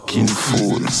fucking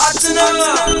fools.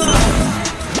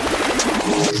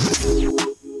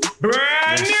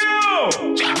 Brand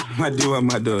new! My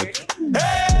dude.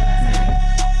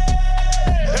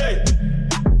 Hey!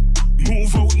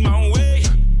 Move out my way.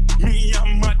 Me,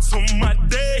 I'm mad on my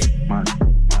day.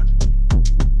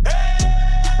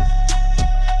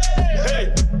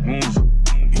 Hey!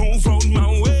 Move out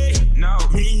my way. Now,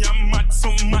 me, I'm mad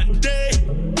on my day.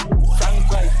 Thank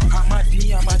God, I'm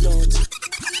a dot.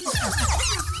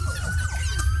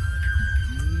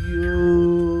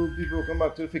 Yo, people, welcome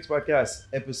back to the Fix Podcast,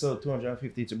 episode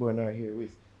 250. It's your boy Nara here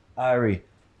with Ari.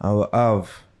 I will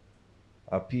have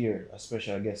a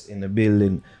special guest in the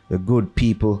building, the good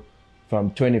people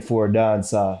from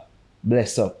 24Dancehall.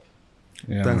 Bless up.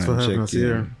 Yeah, Thanks for having us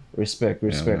here. Respect.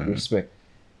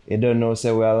 You don't know,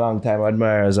 say we're a long time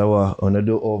admirers of what we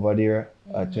do over there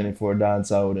at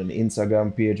 24Dancehall, on the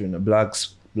Instagram page, on the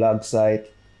blog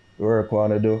site, work we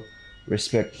want to do.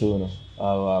 Respect to you,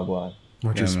 all go on.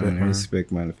 Much respect, man.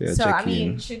 Respect, man. For your So, check-in. I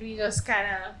mean, should we just kind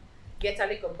of get a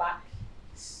little back?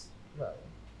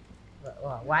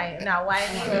 Well, why? Now, why?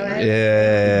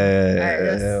 Yeah.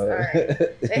 All right.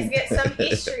 Let's get some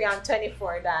history on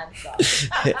 24Dancehall.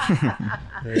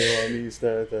 You want me to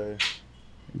start?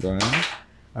 Go on.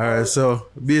 Alright, so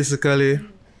basically,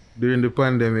 during the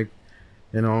pandemic,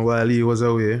 while he was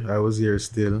away, I was here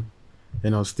still,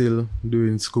 still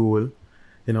doing school.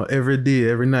 Every day,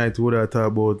 every night, what I talk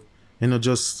about,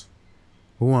 just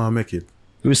who want to make it.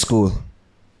 Which school?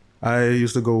 I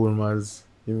used to go Wilmars,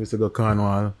 he used to go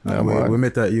Cornwall, and Yeah, we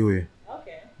met at UA.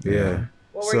 Okay. Yeah.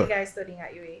 What were you guys studying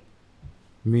at UA?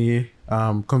 Me,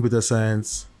 computer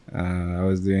science. I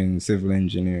was doing civil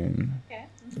engineering. Okay.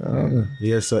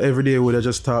 Yeah, so every day we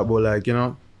just talk about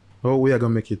how we are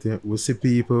gonna make it. We see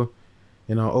people,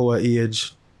 our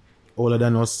age, older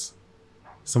than us.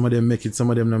 Some of them make it,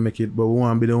 some of them don't make it, but we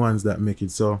want to be the ones that make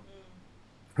it. So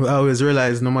we always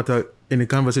realize no matter any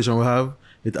conversation we have,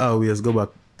 it always go back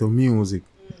to music.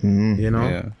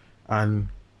 Yeah. And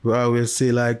we always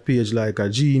say Page like a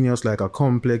genius, like a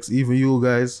complex, even you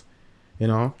guys, big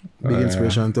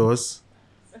inspiration to us.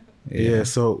 Yeah,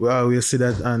 so we always say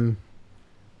that, and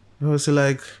we always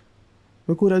say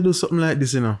we could have do something like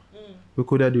this, We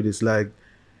could have do this,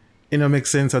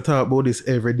 makes sense to talk about this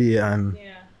every day and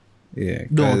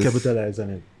don't capitalize on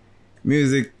it.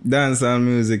 Music, dancehall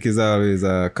music is always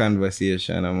a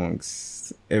conversation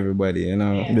amongst everybody,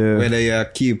 whether you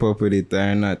keep up with it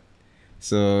or not.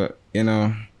 So, we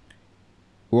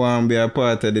want to be a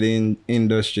part of the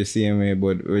industry same way,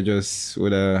 but we just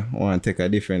would want to take a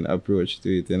different approach to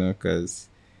it, because...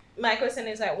 My question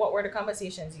is, what were the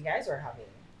conversations you guys were having?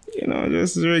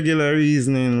 Just regular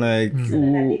reasoning,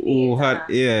 who hot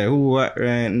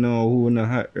right now, who not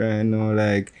hot right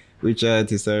now, which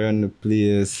artists are on the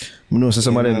place. So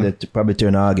some of them that probably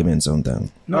turn arguments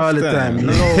sometimes. All the time.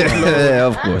 Yeah,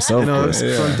 of course. Sometimes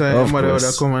somebody would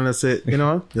come and say,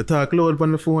 you talk loud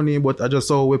on the phone, but I just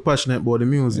saw we're passionate about the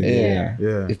music. Yeah.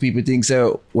 Yeah. If people think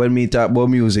so, when me talk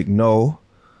about music, no,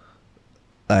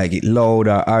 it loud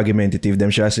or argumentative,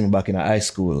 them should have seen me back in high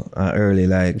school, early,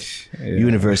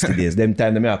 university days. Them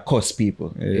time, them are cuss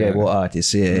people. Yeah, about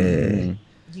artists. Yeah.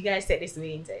 You guys take this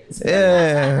really intense.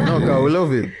 Yeah. No, God, we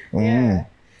love it. Yeah.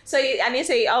 So, you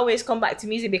say you always come back to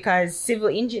music because civil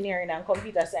engineering and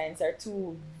computer science are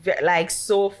two,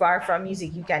 so far from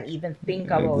music you can even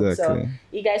think about. Exactly. So,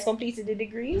 you guys completed the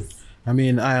degrees? I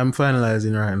mean, I am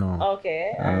finalizing right now.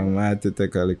 Okay. I had to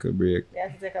take a little break. You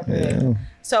had to take a break. Yeah.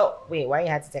 So, wait, why you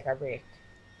had to take a break?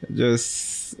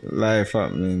 Just life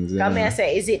happenings. Come here and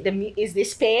say, is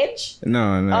this page?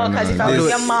 No. Because if I was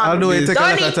your mom, Although it take a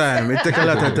lot of time. It take a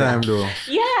lot of time though.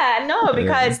 Yeah, no,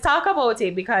 because talk about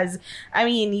it. Because,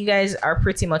 you guys are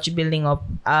pretty much building up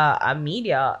a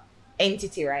media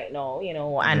entity right now,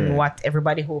 and what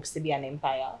everybody hopes to be an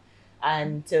empire.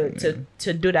 And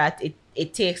to do that,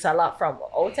 it takes a lot from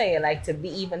outside, to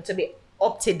be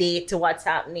up to date to what's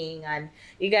happening. And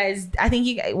you guys, I think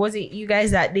you guys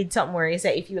that did something where you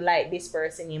said if you like this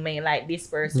person, you may like this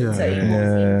person. So it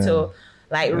moves into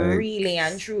really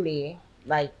and truly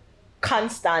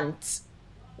constant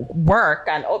work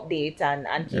and update and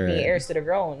keeping your ears to the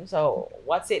ground. So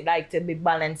what's it like to be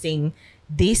balancing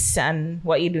this and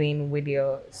what you're doing with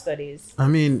your studies?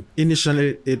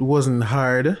 Initially it wasn't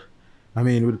hard.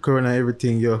 With Corona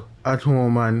everything, you're at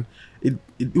home and it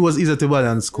was easier to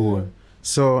balance school.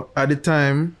 So at the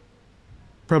time,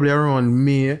 probably around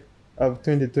May of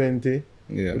 2020,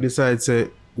 we decided say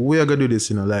we are gonna do this,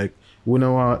 we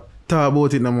don't want to talk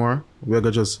about it no more. We are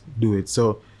gonna just do it.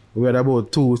 So we had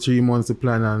about 2-3 months to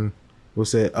plan, and we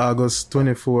say August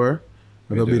 24,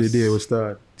 gonna be the day we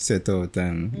start. set out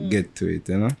and get to it,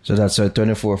 you know. So that's where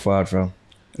 24 fought from.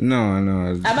 No.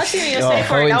 I'm assuming you're Oh, saying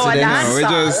for our coincidence. No, we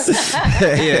dance.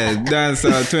 just dance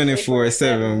out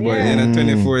 24/7, but you know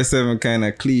 24/7 kind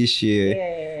of cliche.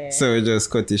 Yeah. So we just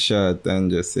cut it short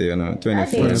and just say 24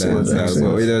 think dance so. out.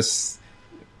 But we just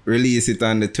release it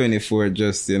on the 24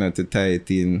 just to tie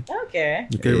it in. Okay.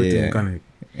 Everything Yeah. connect.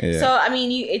 Yeah. So I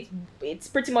mean, it's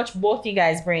pretty much both you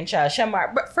guys' brainchild.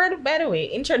 Shamar, but Fred, by the way,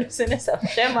 introducing yourself,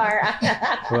 Shamar.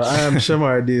 Well, I am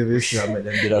Shamar Davis. Yeah,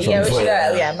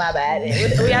 my bad.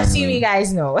 We assume you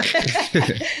guys know.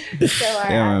 Shamar,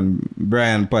 man,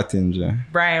 Brian Pottinger.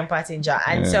 Brian Pottinger,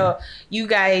 and so you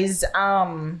guys,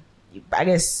 I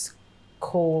guess,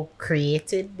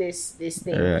 co-created this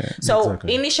thing. Right. So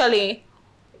Exactly. initially,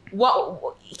 what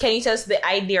can you tell us the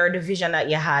idea or the vision that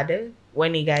you had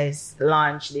when you guys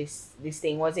launched this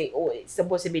thing? Was it it's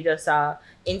supposed to be just a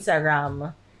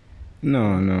Instagram No.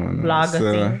 blogger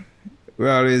thing? We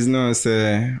always know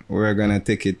say we're gonna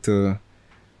take it to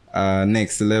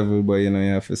next level, but you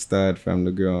have to start from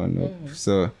the ground up.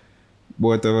 So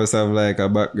both of us have like a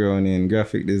background in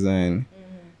graphic design.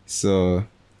 So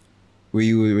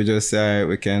we just say alright,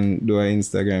 we can do an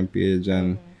Instagram page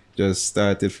and just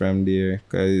start it from there,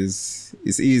 because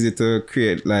it's easy to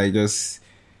create. Like just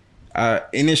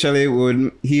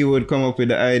initially he would come up with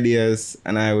the ideas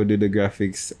and I would do the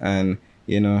graphics, and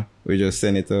we just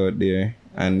send it out there,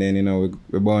 and then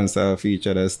we bounce off each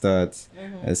other's thoughts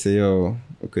and say, yo,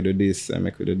 we could do this and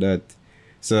we could do that.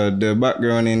 So the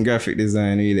background in graphic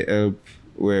design really help,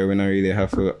 where we don't really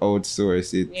have to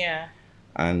outsource it. Yeah.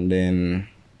 And then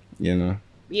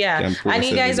Yeah, can post and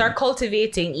you guys everything. are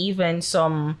cultivating even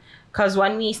some, because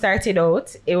when we started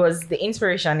out, it was the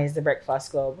inspiration is the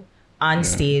Breakfast Club on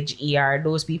stage.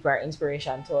 Those people are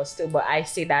inspiration to us too. But I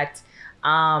say that,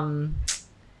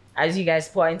 as you guys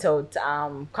point out,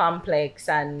 Complex,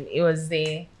 and it was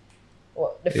the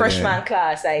freshman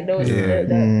class, like those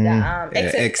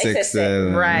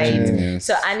XXL, right? Genius.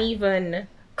 So and even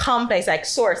Complex, like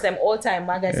Source, them old time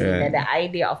magazine, and the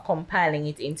idea of compiling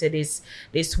it into this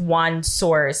one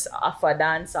source of a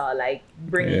dancer, like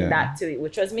bringing that to it,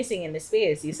 which was missing in the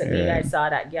space. You guys saw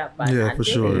that gap. And Yeah, for did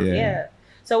sure. it. Yeah. Yeah.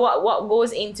 So what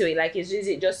goes into it? Like, is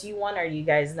it just you one, or you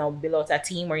guys now build out a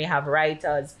team where you have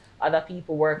writers, other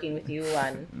people working with you,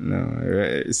 and No,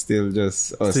 it's still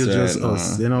just us. Still right just now.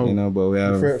 us, But we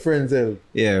have friends help.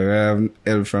 we have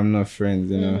help from enough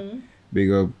friends.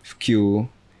 Big up Q.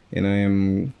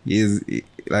 Him. He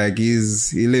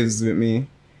lives with me,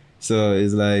 so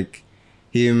it's like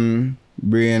him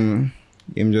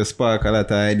just spark a lot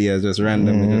of ideas, just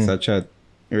randomly, just a chat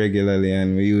regularly,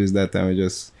 and we use that and we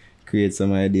just create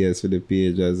some ideas for the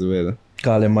page as well.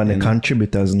 Call them man the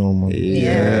contributors no man.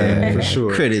 Yeah. For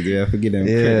sure. Credit, we have to give them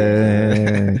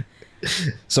credit.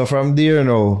 Yeah. So from there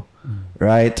now,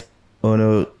 right,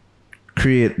 wanna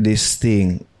create this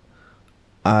thing.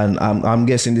 And I'm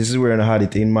guessing this is where I had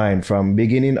it in mind from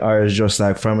beginning, or it's just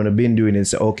like from when I've been doing it,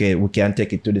 say, okay, we can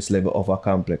take it to this level of a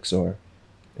complex, or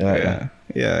Yeah,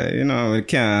 we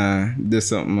can't do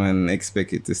something and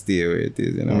expect it to stay where it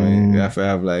is. We have to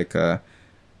have like a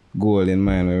goal in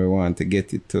mind where we want to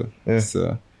get it to. Yeah.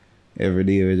 So every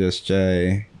day we just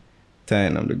try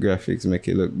tighten up the graphics, make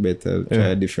it look better, try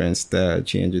a different style,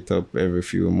 change it up every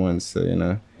few months. So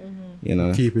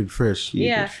Keep it fresh. keep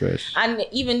it fresh. and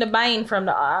even the buy-in from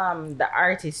the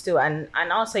artist too, and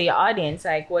also your audience.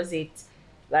 Like, was it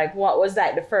like, what was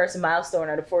like the first milestone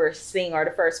or the first thing or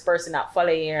the first person that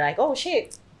followed you? You're like, oh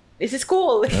shit, this is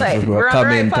cool. It's like we're on the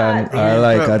right comment and path. I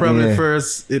like it. Probably Yeah.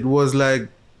 first it was like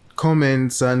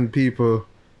comments and people,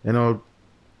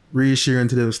 resharing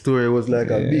to the story was like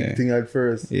a big thing at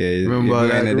first. Yeah, you Remember, go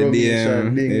like, into the Rubbish DM,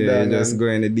 and Ding Dong you just and- go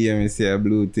in the DM and see a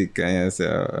blue tick and you say,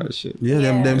 oh shit. Yeah,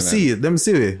 Yeah. them see it. Them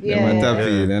see it. Yeah. Them a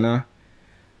Yeah. tappy,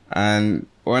 And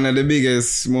one of the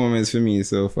biggest moments for me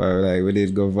so far, like we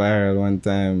did go viral one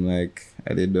time, like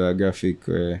I did do a graphic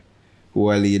where who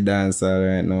are lead dancer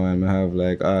right now, and I have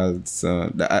like all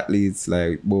the athletes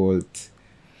like Bolt.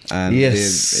 And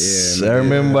Yes, I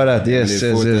remember that. Yes, yes,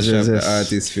 Photoshop yes. the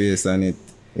artist's face on it.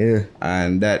 Yeah.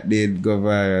 And that did go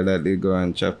viral, that did go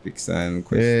on topics and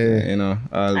questions,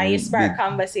 all And you spark big-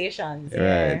 conversations.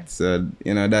 Yeah. Right. So,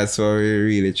 that's what we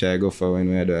really try to go for when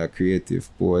we do a creative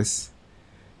post.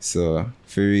 So,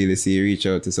 if you really reach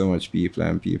out to so much people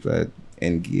and people are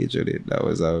engaged with it, that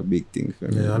was a big thing for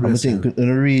me. Yeah, I'm thinking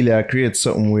really create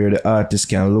something where the artist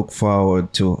can look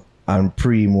forward to and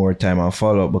pre more time and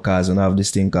follow up, because I have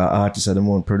this thing called artist of the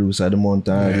month, producer of the month,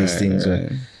 and all these things.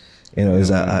 Right.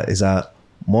 It's a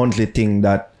monthly thing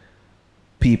that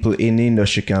people in the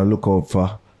industry can look out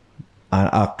for. and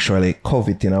actually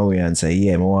covet in a way and say,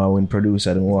 yeah, I want to win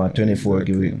producer, I want 24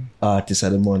 give it artist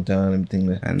of the month and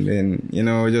everything. And then, you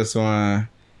know, we just want to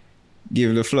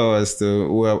give the flowers to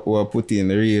who are put in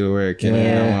the real work, you know. You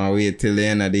don't want to wait till the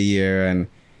end of the year and,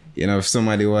 you know, if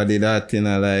somebody who did that in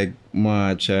like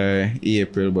March or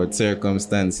April, but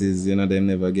circumstances, you know, they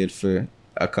never get to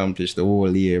accomplish the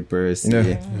whole year per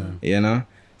se, you know.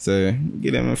 So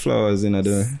give them the flowers, you know.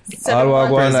 All we're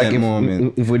going like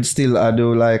moment. if we'd still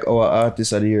do like our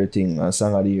artist of the year thing and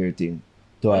song of the year thing.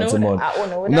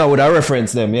 No, would I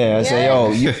reference them? Yeah, I say,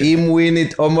 yo, him win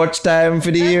it how much time for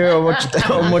the year,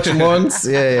 how much months?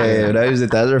 Yeah. I use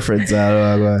it as reference.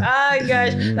 Oh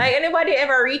gosh, like anybody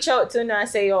ever reach out to me and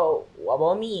say, yo, what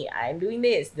about me? I'm doing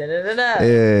this. Da, da, da, da.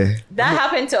 Yeah, that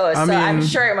happened to us. I'm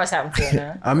sure it must happen to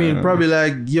you. I mean, probably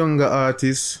like younger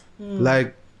artists,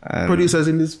 like producers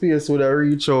in this space would have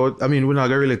reached out. I mean, we're not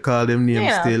gonna really call them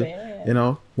names still. You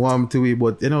know, warm to it,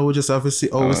 but you know, we just have to see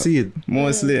how we see it.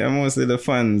 Mostly the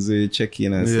fans we check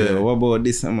in and say, what about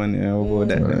this man? What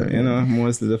about that? You know,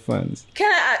 mostly the fans.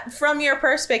 Can I, from your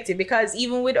perspective, because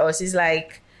even with us, it's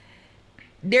like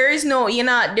there's nothing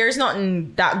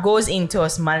that goes into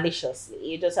us maliciously.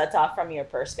 You just attack from your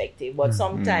perspective, but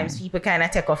sometimes people kind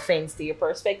of take offense to your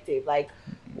perspective. Like,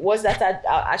 was that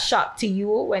a shock to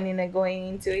you when you're going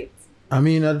into it? I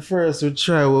mean, at first we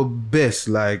try our best,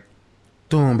 like,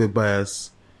 don't be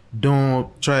biased.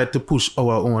 Don't try to push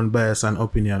our own bias and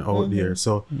opinion out there.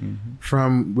 So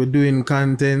from we're doing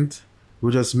content,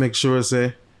 we just make sure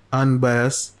say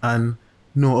unbiased and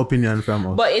no opinion from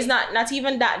us. But it's not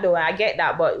even that though. I get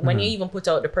that. But when you even put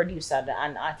out the producer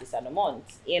and artist of the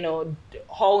month, you know,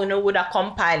 how would have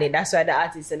compiled it? That's why the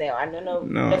artists are there. I don't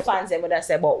know the fans they would have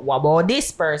said, but what about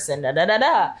this person?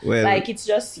 Well, like it's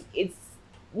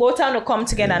both time to come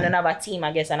together and have a team,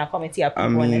 I guess, and a committee of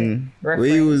people.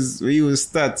 We use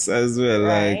stats as well,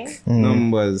 right? Like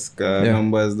numbers. Cause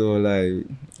numbers don't like,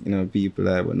 you know, people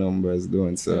like what numbers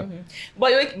don't. So,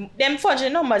 but them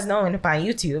fudging numbers now on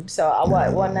YouTube. So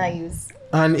what I use.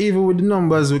 And even with the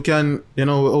numbers, we can, you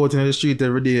know, we're out in the street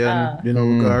every day, and you know,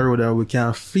 we go on road and we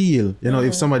can feel. You know,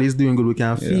 if somebody's doing good, we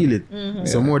can feel it.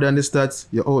 So more than the stats,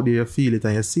 you're out there, you feel it,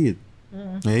 and you see it,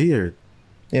 and you hear it.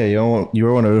 Yeah,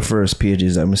 you're one of the first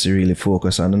pages that must really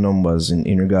focus on the numbers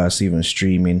in regards to even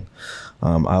streaming,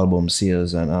 album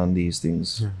sales and on these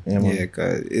things. Yeah,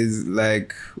 cause it's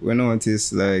like we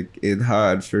noticed like it's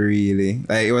hard for really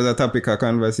like it was a topic of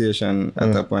conversation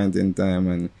at a point in time,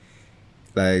 and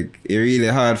like it really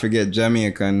hard to get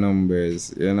Jamaican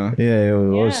numbers, you know. Yeah, it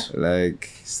was like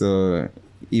so.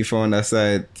 He found a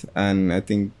site, and I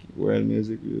think World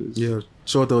Music Views. Yeah,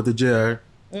 shout out to JR.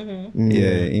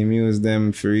 Yeah, he used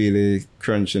them for really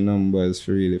crunch the numbers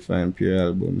for really find pure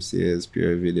album sales,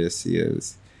 pure video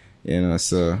sales, you know.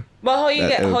 So, but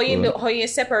how you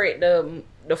separate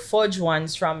the fudge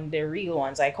ones from the real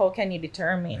ones? Like, how can you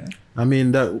determine? I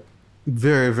mean, that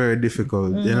very, very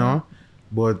difficult, you know.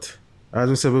 But as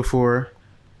we said before,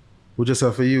 we just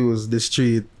have to use the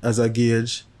street as a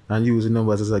gauge and use the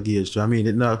numbers as a gauge. So, I mean,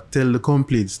 it not tell the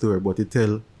complete story, but it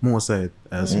tell more side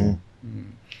as well.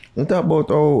 We talk about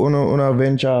how on a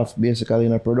venture off basically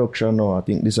in a production now. I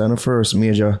think this is the first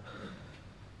major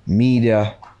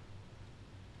media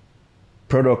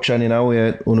production in a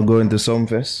way when go into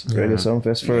Sumfest, Reggae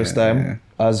Sumfest first time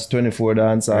as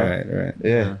 24Dancehall. Right.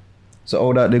 Yeah. So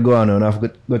how that they go on and I have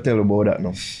to go tell about that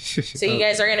now. So you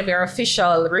guys are gonna be our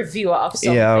official reviewer of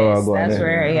Sumfest. That's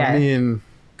where I mean,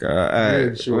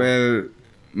 well,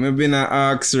 maybe not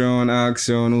ask around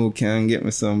who can get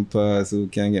me some pass.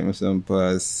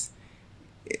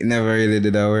 It never really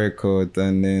did a workout,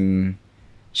 and then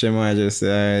Shema just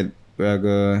said, we're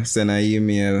going to send an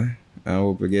email and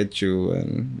hope we get through,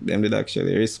 and them did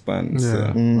actually respond.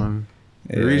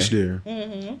 Reach there.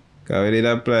 Because we did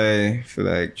apply for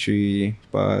like 3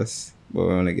 pass, but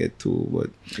we only get 2, but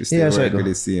we still work with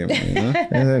the same, you know?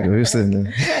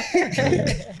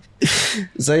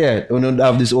 So we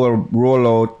have this whole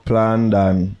rollout planned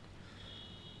and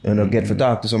get to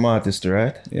talk to some artists,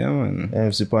 right? Yeah, man.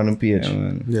 And see on the page. Yeah,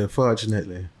 man. Yeah,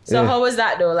 fortunately. So how was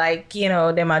that though? Like, you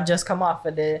know, them had just come off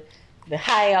of the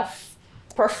high of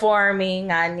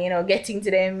performing and, you know, getting to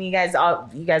them. You guys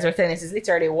were telling us it's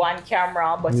literally one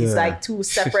camera, but it's like 2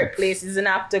 separate places and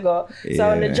have to go. So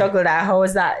on the juggle that, how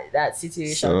was that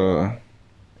situation? So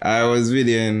I was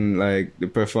videoing like the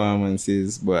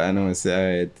performances, but I know it's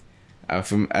alright.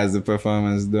 As the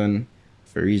performance done,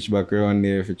 for reach back around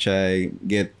there, for try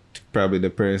get probably the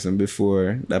person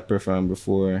before that performed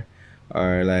before,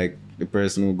 or like the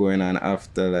person who going on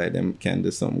after, like, them can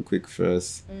do something quick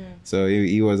first. So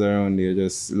he was around there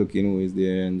just looking who is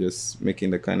there and just making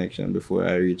the connection before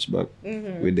I reach back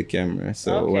with the camera.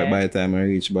 So by the time I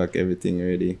reach back, everything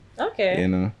ready. Okay. You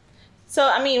know. So,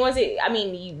 I mean,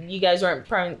 you guys weren't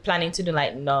planning to do,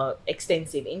 like, no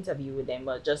extensive interview with them,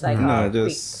 but just, like,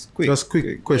 quick. Just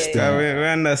quick question. Yeah. We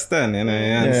understand, you know,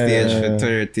 you're on stage for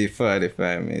 30,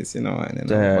 45 minutes, you know, and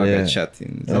then we're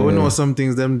chatting. So we know some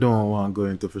things them don't want to go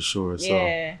into for sure. So,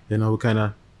 you know, we kind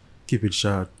of keep it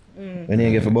short. When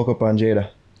you get for buck up on Jada?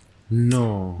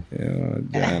 No. Yeah,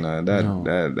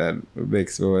 that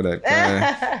makes over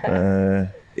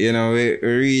that. You know, we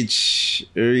reach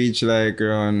like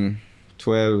around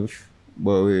 12,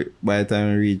 but by the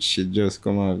time we reach, she just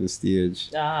come off the stage.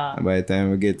 And by the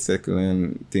time we get settled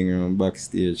and thing around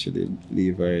backstage, she did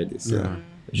leave already. So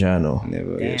Jano.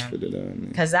 Never reach for the down.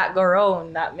 Because that go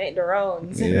round, that make the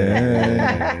rounds.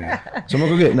 Yeah. So I'm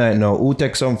going to get night now. Who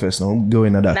takes some first now? Go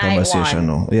into that Night conversation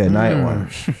one. now. Yeah, night one.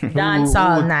 Dance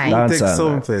all night. Dance Take all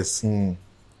some night. first.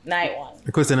 Night one.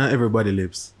 Because then everybody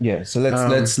lives. Yeah, so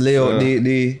let's lay out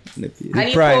the And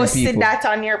you prime posted people. that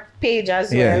on your page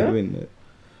as Yeah. well.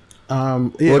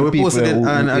 What We posted it, people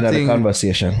and in I the think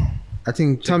conversation.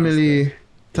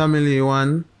 Tamale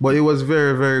won, but it was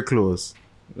very, very close.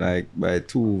 Like by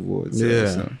 2 votes. Yeah.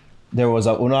 So. There was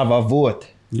a vote.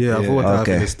 Yeah, I voted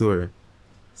after okay. the story.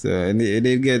 So and it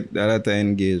did get a lot of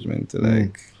engagement.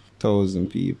 Like 1,000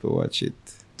 people watch it.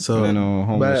 So I don't know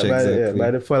how much exactly.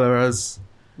 by the followers,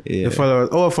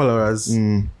 our followers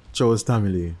chose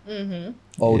Tamale.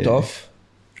 Out of?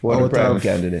 What are the prime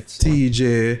candidates?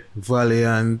 TJ,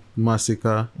 Valiant,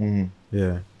 Massacre.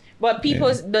 Yeah. But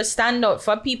the standout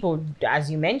for people,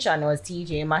 as you mentioned, was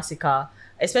TJ Massacre,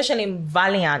 especially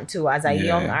Valiant too, as a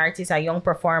young artist, a young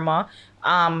performer.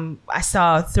 I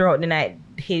saw throughout the night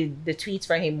the tweets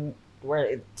for him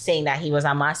were saying that he was a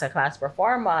masterclass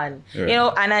performer, and you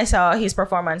know, and I saw his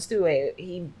performance too.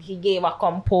 He gave a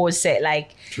composed set,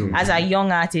 like as a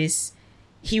young artist,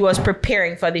 he was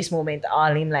preparing for this moment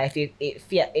all in life.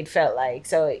 It felt like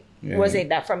so. Was it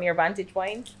that from your vantage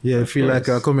point? Yeah, it feel like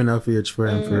a coming of age for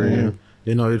him. For him.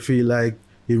 You know, it feel like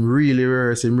him really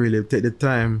rehearse, him really take the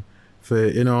time for,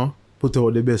 you know, put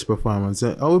out the best performance.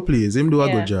 I will please him do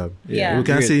a good job. Yeah. We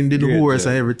can say him did the horse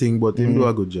and everything, but him do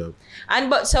a good job.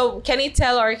 So can you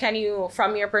tell, or can you,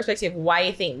 from your perspective, why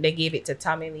you think they gave it to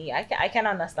Tommy Lee? I can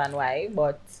understand why,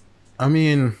 but I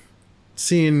mean,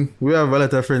 seeing we have a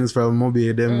lot of friends from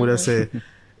Mobi, them would have say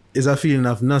it's a feeling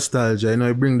of nostalgia, you know,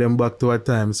 it bring them back to a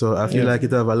time. So I feel like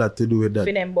it have a lot to do with that.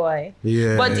 Finem boy.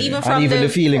 Yeah. But even the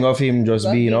feeling of him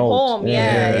just being out. home, You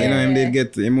know, him did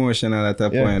get emotional at a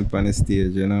point on the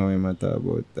stage, you know, him talk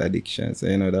about addiction. So,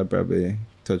 you know, that probably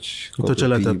touch a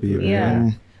lot of people.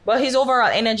 Yeah. But his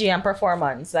overall energy and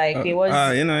performance, like it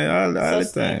was you know, all the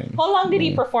time. How long did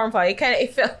he perform for? It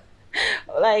felt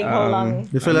like how long?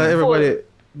 You feel like everybody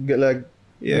get like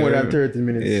more than 30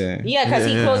 minutes. Yeah, because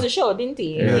he closed the show, didn't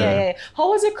he? Yeah. How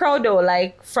was the crowd though?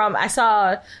 Like I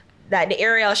saw that the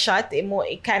aerial shot,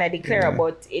 it kind of declared,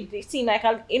 but it seemed like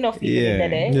enough people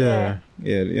did it. Yeah.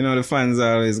 You know, the fans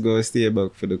always go stay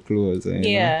back for the close. You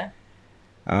know?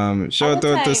 Shout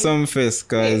out to Sumfest,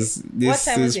 because this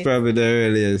is probably the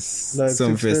earliest like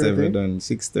Sumfest 6:30? ever done.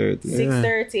 6:30.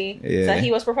 6:30. Yeah. So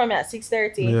he was performing at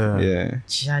 6:30. Yeah.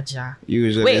 Jaja.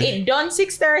 Usually. Wait, it done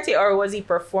 6:30 or was he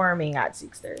performing at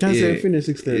 6:30? Can't say finish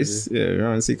 6:30. It's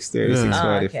around 6:30, Yeah.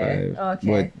 6:45.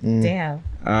 Okay.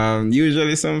 Damn.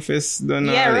 Usually Sumfest done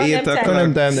Yeah, around 8 them time. o'clock.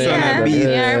 Around them time,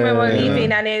 I remember Yeah.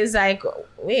 leaving and it was like,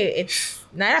 wait, it's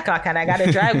 9 o'clock and I gotta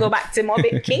drive, go back to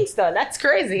Moby Kingston. That's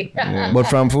crazy. But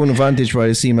from phone vantage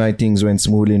point, it seemed like things went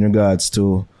smoothly in regards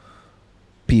to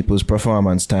people's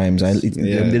performance times. And they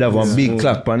did have one big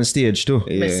clap on the stage too.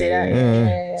 But see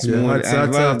that? Smooth.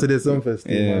 That's after the Sumfest.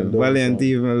 Yeah, Valiant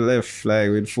even left like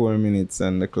with 4 minutes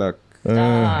on the clock.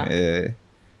 Yeah.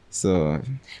 So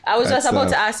I was just that's about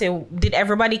to ask you, did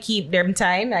everybody keep their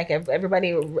time? Like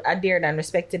everybody adhered and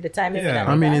respected the time?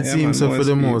 I mean, it seems so for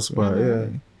the most part,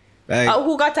 like,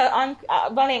 who got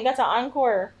Valiant got an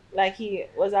encore? Like he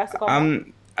was asked to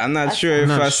come. I'm not sure if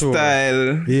a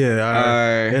style.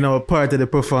 Yeah, you know, part of the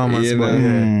performance, You but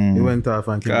know. he went off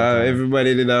and came back.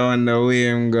 Everybody did wonder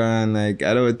where him gone. Like,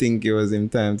 I don't think it was him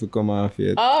time to come off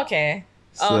yet. Oh, okay.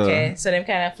 So- Okay, so them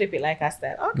kind of flip it like I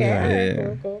said. Okay, Yeah.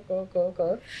 alright,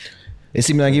 cool. It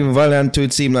seemed like even Valiant too,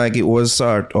 it seemed like it was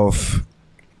sort of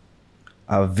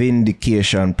a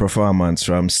vindication performance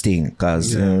from Sting,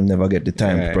 because never get the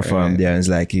time to perform there. And it's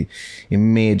like he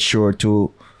made sure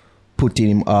to put in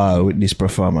him all with this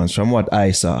performance, from what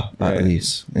I saw at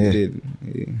least. He Yeah. did.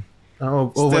 Yeah.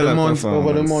 Over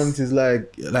the month is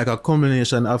like a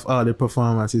combination of all the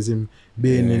performances. Him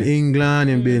being in England,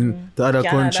 him being to other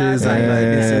countries, and like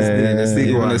this is the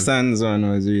big one. The Sands one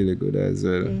was really good as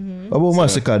well. What about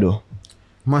Massacre though?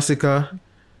 Massacre.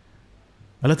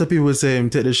 A lot of people say him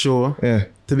take the show. Yeah.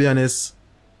 To be honest,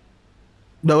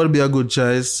 that would be a good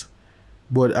choice.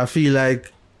 But I feel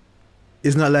like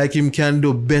it's not like him can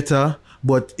do better,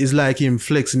 but it's like him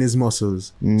flexing his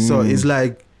muscles. So it's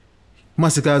like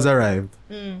Massacre has arrived.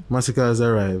 Massacre has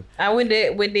arrived. And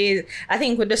I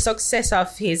think with the success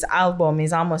of his album,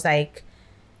 is almost like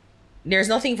there's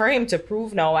nothing for him to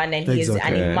prove now, and then he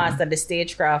mastered the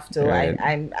stagecraft too.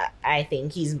 I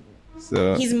think he's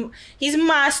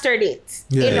mastered it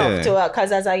enough to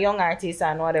because as a young artist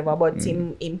and whatever, but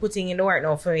him putting in the work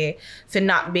now for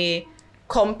not be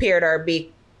compared or be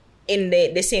in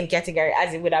the same category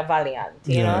as it would have Valiant,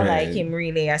 you know, like him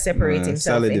really separate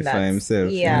himself in that. Himself.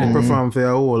 Yeah. He performed for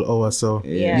a whole hour, so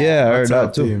Yeah, I heard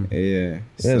that too. Yeah.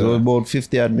 Yeah, so about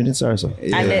 50 odd minutes or so.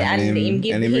 Yeah, and him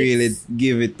give him hits. really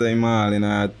give it to him all, you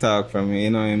know, talk from you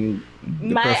know him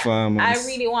the performance. I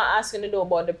really want to ask you to know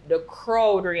about the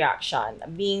crowd reaction.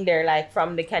 Being there, like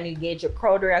can you gauge the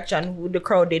crowd reaction? Who the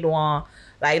crowd did want,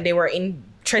 like they were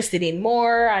interested in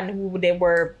more, and who they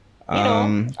were,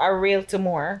 are real to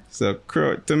more. So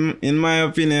in my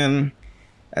opinion,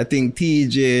 I think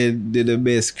TJ did the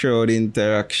best crowd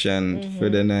interaction for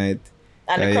the night.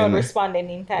 And the crowd responding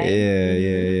in time.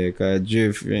 Yeah. Cause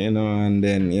Drift, and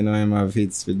then him have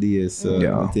hits for days.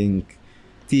 So I think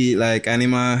and he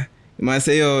might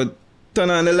say, yo, turn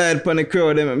on the light upon the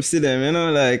crowd, them see them,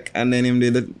 and then him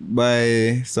did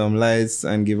buy some lights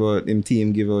and give out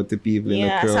to people in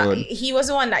the crowd. So he was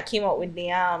the one that came up with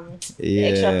the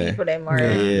extra people them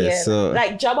so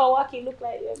like Jabberwocky look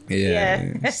like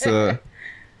him. So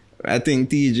I think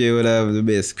TJ would have the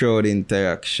best crowd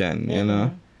interaction,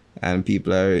 and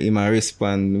people he might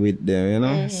respond with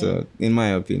them, so in my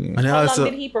opinion. And how long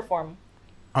did he perform?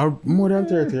 More than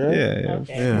 30, right?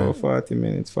 Yeah. About 40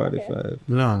 minutes, 45. Okay.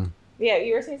 Long. Yeah,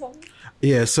 you were saying something?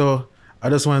 Yeah, so I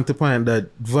just wanted to point that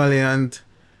Valiant,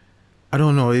 I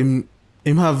don't know, him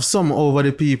have some over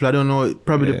the people. I don't know,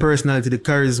 probably the personality, the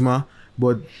charisma,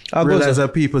 but I realize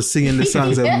that people singing the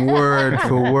songs word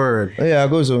for word. Yeah, I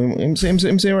go so. Him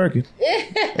saying working.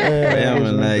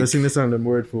 They sing the song them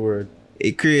word for word.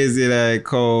 It crazy like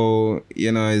how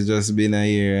it's just been a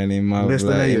year and him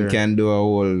can do a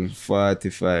whole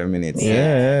 45 minutes.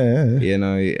 Yeah.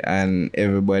 And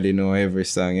everybody know every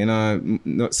song.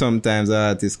 Sometimes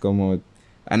artists come out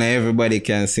and everybody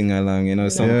can sing along.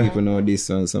 Some people know this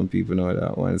one, some people know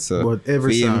that one. So but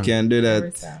every for song, him can do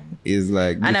that is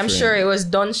like different. And I'm sure it was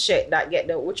Done Shit that get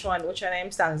which one of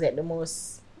them songs get the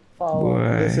most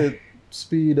forward.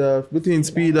 Between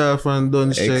Speed Off and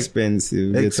Done Shit.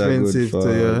 Expensive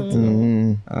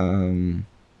too, I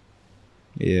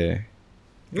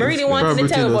really wanted to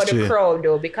tell about the crowd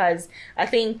though, because I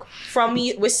think from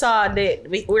we saw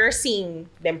we're seeing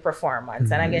them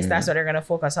performance, and I guess that's what they're gonna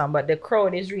focus on. But the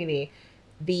crowd is really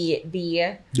the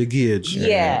gauge.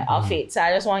 Of it. So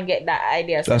I just want to get that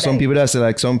idea. So some people that say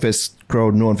like some fest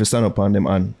crowd known for stand up on them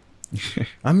and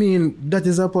I mean that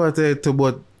is a part of it,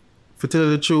 but for tell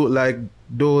the truth, like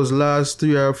those last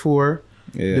 3 or 4,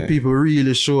 the people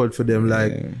really showed for them.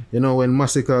 Like, when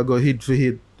Massacre go hit for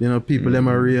hit, people them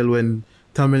are real. When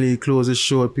Tommy Lee closes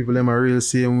show, people them are real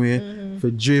same way.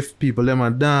 For Drift, people them are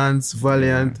dance,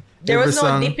 Valiant. There was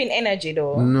no dip in energy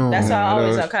though. No. That's why I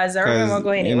always because I remember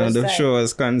going. The show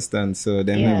was constant, so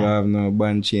they never have no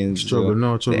band change. Trouble.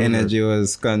 The energy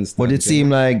was constant. But it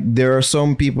seemed like there are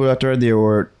some people that are there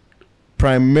were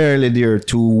primarily there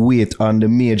to wait on the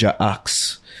major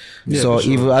acts. So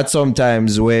even at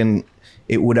sometimes when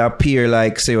it would appear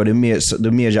like say the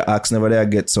major acts never there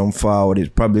get some forward,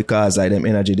 it probably cause like them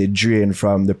energy they drain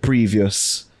from the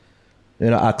previous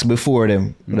acts before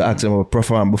them, the acts that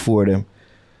perform before them.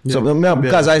 So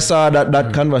because I saw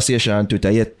that conversation on Twitter,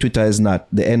 yet Twitter is not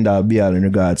the end all be all in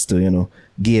regards to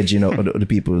gauging the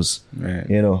people's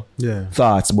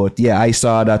thoughts. But I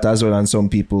saw that as well, and some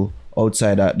people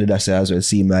outside that did I say as well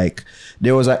seem like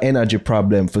there was an energy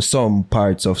problem for some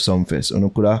parts of some fest. Probably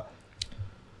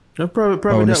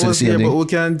that was there, but we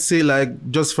can say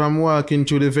like just from walking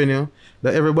through the venue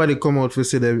that everybody come out to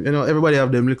see them. Everybody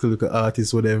have them little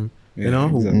artists with them.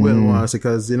 Who well want to see,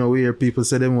 because we hear people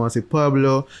say they want to see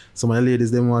Pablo, some of the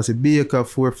ladies they want to see Baker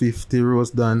 450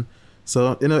 roast done.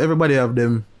 So everybody have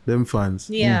them fans.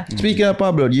 Speaking of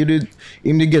Pablo, you did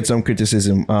get some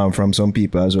criticism from some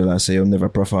people as well as say you never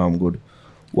perform good.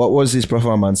 What was his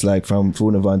performance like from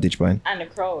the vantage point? And the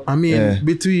crowd. I mean,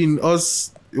 between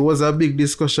us, it was a big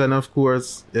discussion. Of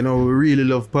course, we really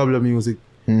love Pablo music.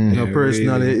 You know,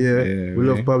 personally, we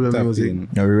love Pablo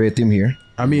music. Now we rate him here.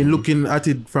 I mean, looking at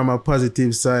it from a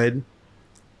positive side,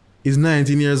 he's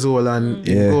 19 years old and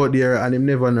he go out there and him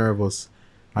never nervous.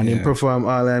 And him perform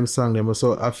all I'm song them.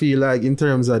 So I feel like in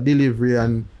terms of delivery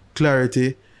and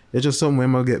clarity, it's just something we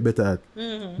might get better at.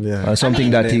 Yeah.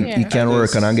 Something that he can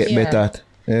work on and get better at.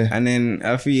 Yeah. And then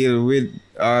I feel with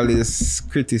all this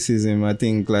criticism, I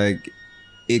think like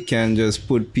it can just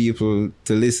put people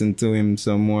to listen to him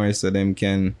some more so them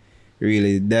can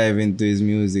really dive into his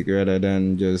music rather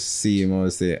than just see him or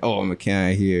say, oh, I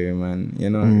can't hear him, and you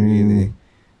know, really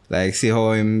like see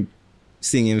how him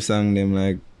sing him song them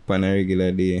like on a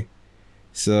regular day.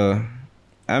 So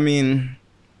I mean,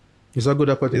 it's a good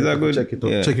opportunity to check it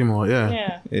out. Check him out,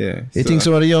 yeah. You think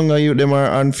some of the younger youth them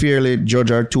are unfairly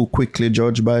judged or too quickly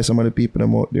judged by some of the people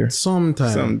them out there?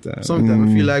 Sometimes I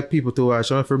feel like people to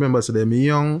watch. I have to remember so them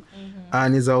young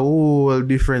and it's a whole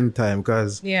different time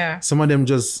because some of them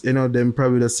just, you know, them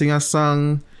probably just sing a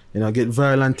song, you know, get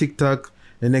viral on TikTok.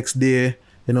 The next day,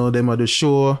 you know, them at the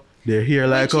show, they're here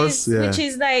like us. Which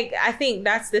is like, I think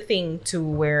that's the thing too,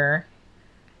 where,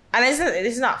 and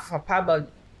it's not for Pablo.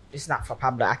 It's not for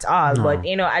Pablo at all. No. But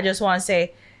you know, I just want to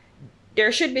say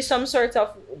there should be some sort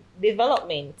of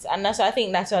development, and that's I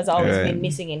think that's what's always been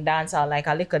missing in dancehall, like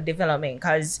a little development.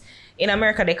 Because in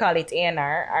America they call it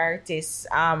A&R, artists,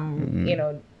 you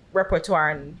know,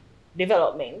 repertoire and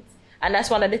development, and that's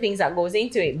one of the things that goes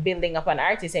into it, building up an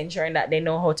artist, ensuring that they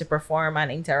know how to perform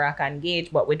and interact and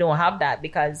engage. But we don't have that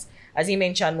because, as you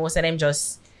mentioned, most of them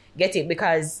just get it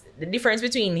because the difference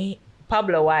between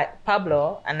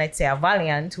Pablo and let's say a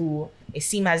Valiant, who it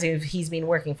seems as if he's been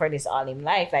working for this all in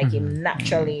life, like him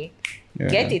naturally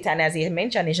get it, and as he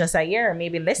mentioned, it's just a year,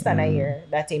 maybe less than a year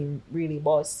that him really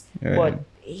boss. But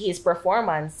his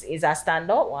performance is a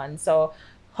standout one. So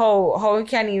how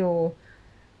can you?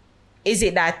 Is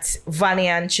it that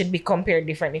Valiant should be compared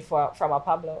differently from a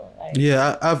Pablo? Like,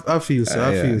 I feel so.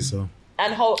 I feel so.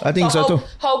 And how I think so too.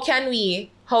 How can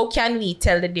we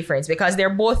tell the difference? Because they're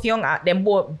both young. They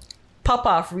both pop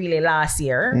off really last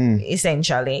year,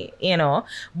 essentially, you know.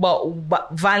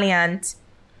 But Valiant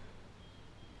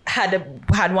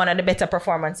had one of the better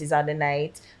performances of the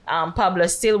night.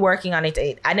 Pablo's still working on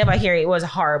it. I never hear it was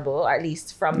horrible, at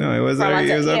least from. No, it was a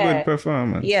good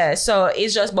performance. Yeah, so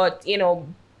it's just, but you know,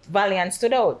 Valiant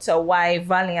stood out. So why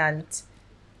Valiant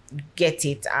get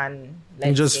it? And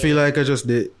I just feel like I just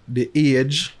the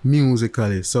age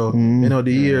musically. So you know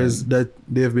the years that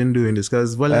they've been doing this,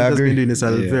 because Valiant has been doing this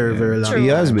a very long time. He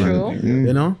has been.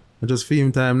 You know, I just feel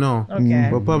him time now. Okay.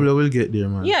 But Pablo will get there,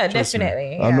 man. Yeah, Trust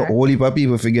definitely. I know whole heap of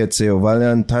people forget say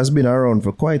Valiant has been around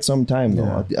for quite some time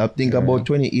now. I think about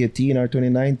 2018 or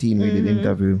 2019 we did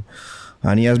interview,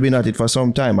 and he has been at it for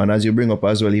some time. And as you bring up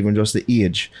as well, even just the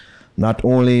age, not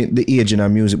only the age in our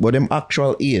music, but them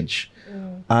actual age.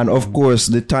 And of course,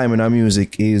 the time in our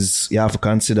music is, you have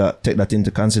to take that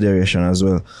into consideration as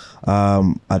well.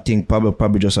 I think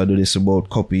probably just I do this about a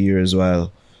couple years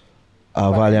while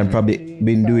Valiant probably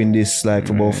been doing this like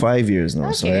for about 5 years now.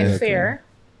 Okay, so,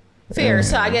 fair.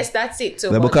 So I guess that's it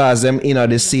too. Because them in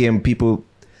the same people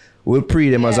will pre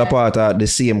them as a part of the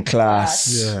same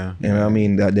class. Yeah. You know what I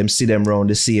mean? That them see them around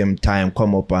the same time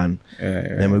come up and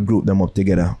then we group them up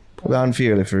together.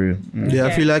 Unfairly for real. Yeah,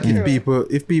 I feel like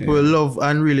if people love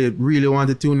and really want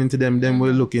to tune into them, then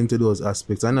we'll look into those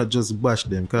aspects and not just bash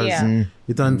them, because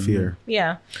it's unfair.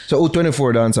 Yeah. So who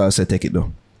 24Dancehall say take it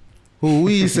though? Who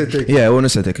we say take it? Yeah, who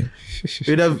say take it?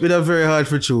 It's very hard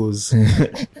to choose.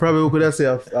 Probably we could have say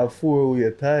a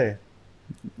 4-way tie.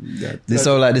 This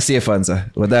sound like the safe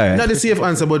answer. But that right? Not the safe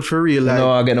answer, but for real, like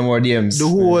no, I get no more DMs. The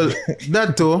whole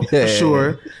that too,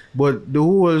 sure. But the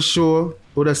whole show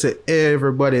would I say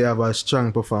everybody have a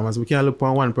strong performance. We can't look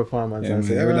on one performance and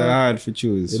say it's hard to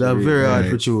choose. It's very hard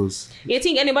to choose. You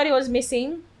think anybody was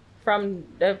missing from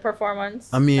the performance?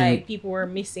 I mean, like people were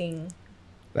missing.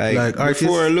 Like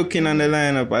before looking on the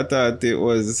lineup, I thought it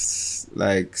was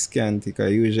like scanty.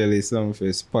 Cause usually some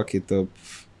first pocket up,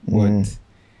 but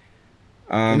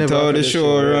to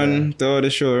the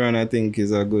show run, I think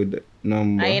is a good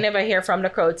number. I never hear from the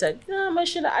crowd say, "No, I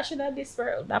should have this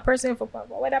for that person for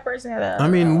why that person." I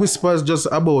mean, whispers just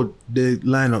about the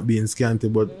lineup being scanty,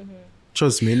 but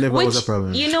trust me, it never was a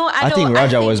problem. You know, I think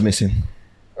Raja was missing.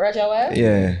 Raja was?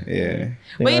 Yeah.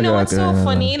 But you know what's so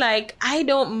funny? Like, I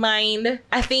don't mind.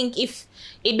 I think if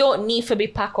it don't need to be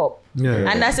packed up.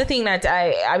 Yeah. And that's the thing that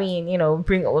I mean, you know,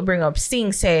 bring up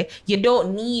Sting say you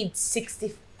don't need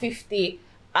 50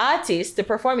 artists to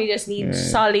perform. You just need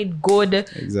solid, good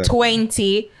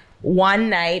 20 one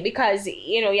night, because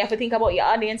you know you have to think about your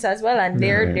audience as well, and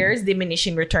there's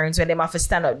diminishing returns when them have to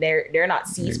stand up. They're not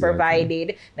seats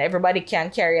provided. Now everybody can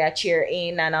carry a chair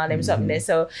in and all them something there.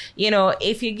 So you know,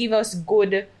 if you give us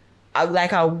good.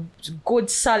 Like a good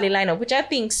solid lineup, which I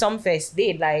think Sumfest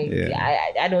did. Like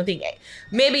I don't think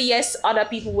maybe yes, other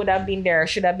people would have been there,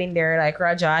 should have been there. Like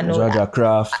Roger, I know Roger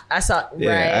Craft. I saw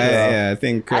I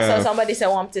think I saw somebody say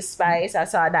Warm to Spice. I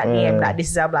saw that name that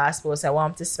This Is a Blast post. I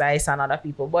Warm to Spice and other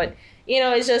people, but you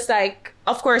know, it's just like,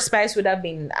 of course, Spice would have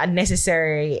been a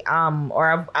necessary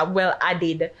or a well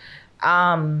added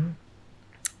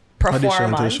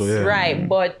performance, right?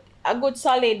 But a good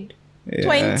solid.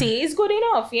 20 is good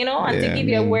enough, you know, and to give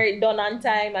your work done on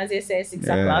time, as they say, 6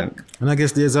 o'clock. And I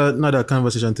guess there's another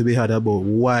conversation to be had about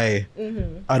why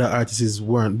other artists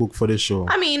weren't booked for the show.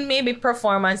 I mean, maybe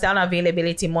performance,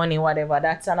 unavailability, money, whatever.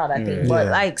 That's another thing. But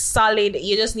like solid,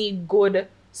 you just need good,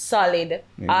 solid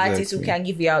artists who can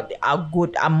give you a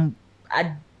good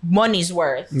a money's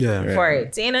worth for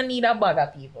it. So you don't need a bag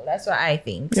of people. That's what I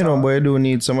think. You know, but you do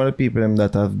need some of the people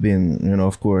that have been, you know,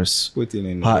 of course, putting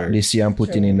in hot this year and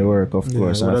putting in the work, of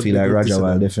course. And I feel like Raja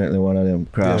Wild definitely one of them.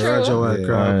 Craft. Raja Wild,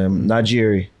 Craft. Not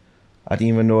Jerry. I think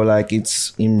even though like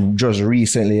it's him just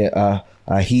recently a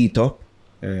heat up.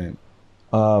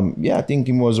 I think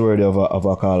he was worthy of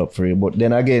a call up for it. But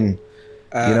then again,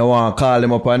 you know, want to call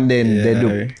them up and then they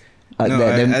do.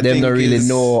 Them not really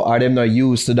know, or them not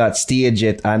used to that stage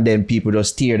yet, and then people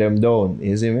just tear them down.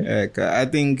 You see me? I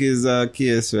think it's a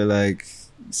case where like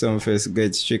some first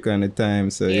get strict on the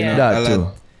time. So you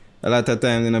know, a lot of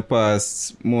times in the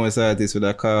past, most artists would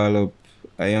have call up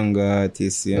a younger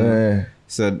artist. You know,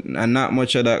 so and not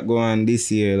much of that go on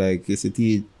this year. Like it's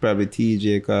probably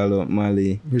TJ call up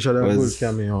Mali, which had a good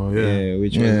cameo.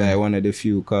 Which was like one of the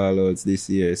few call outs this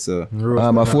year. So a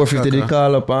 450 did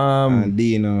call up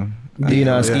Dino and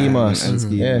Schemas. And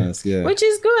Schemas, which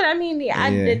is good. I mean,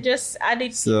 they just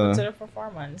added people to the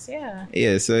performance.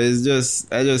 Yeah, so it's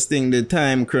just, I just think the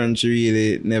time crunch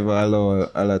really never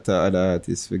allow a lot of other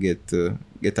artists to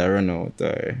get a run out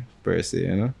or per se,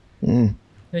 you know?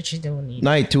 Which you don't need.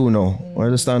 Night 2 now. Where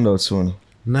the standout soon?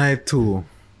 Night 2.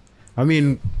 I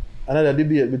mean, another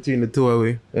debate between the two of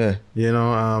we. Yeah. You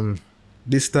know,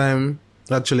 this time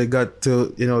actually got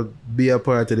to, you know, be a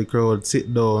part of the crowd,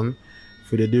 sit down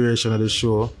for the duration of the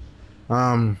show.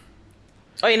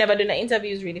 You never done the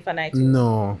interviews really for Night 2?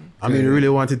 No. I mean, we really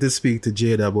wanted to speak to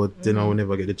Jada, but, you know, we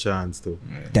never get the chance to.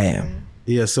 Damn.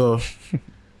 Yeah, so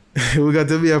we got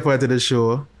to be a part of the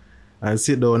show and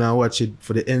sit down and watch it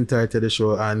for the entirety of the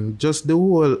show. And just the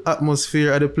whole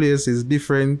atmosphere of the place is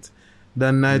different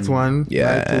than Night 1.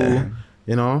 Night 2,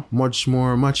 you know, much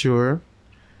more mature.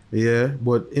 Yeah,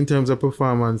 but in terms of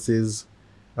performances,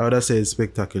 I would have said it's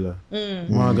spectacular.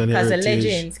 Morgan because the Heritage,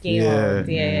 legends came out.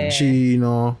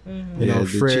 Chino, you know,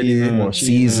 Freddie, more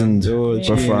seasoned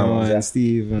performers. And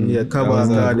Steven.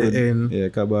 Kabaka at the end. Yeah,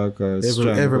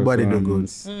 Kabaka. Everybody do good.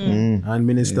 And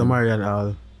Minister Marian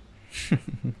All.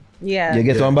 You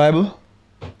get one Bible?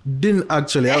 Didn't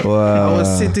actually. I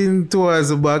was sitting towards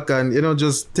the back and, you know,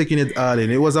 just taking it all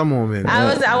in. It was a moment.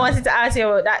 I wanted to ask you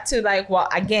about that too. Like,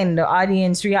 what again? The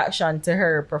audience reaction to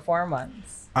her performance.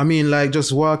 I mean, like,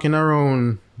 just walking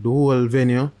around the whole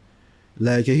venue,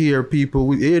 like, you hear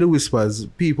the whispers,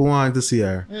 people want to see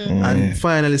her. And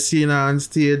finally seeing her on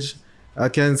stage, I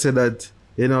can say that,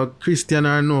 you know, Christian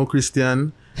or no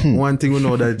Christian, one thing we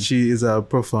know that she is a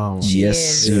performer.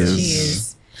 Yes, she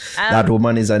is. That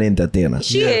woman is an entertainer.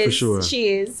 She is, for sure. She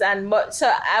is. But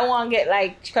so I want to get,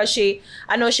 like, because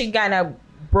I know she kind of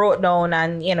broke down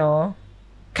and, you know,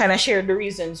 kind of shared the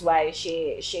reasons why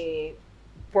she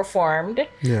performed,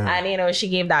 and you know, she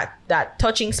gave that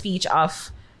touching speech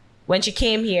of when she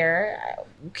came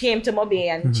to Mobe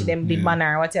and she then did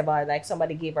manner or whatever, like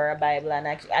somebody gave her a Bible, and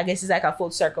I guess it's like a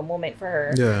full circle moment for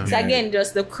her. So again,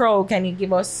 just the crowd, can you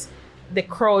give us the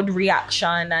crowd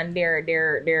reaction and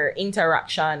their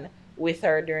interaction with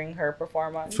her during her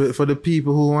performance? For the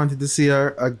people who wanted to see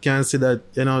her, I can say that,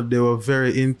 you know, they were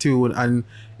very in tune, and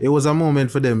it was a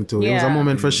moment for them too. It was a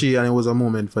moment for she, and it was a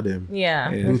moment for them.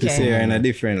 You could see her in a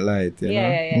different light. You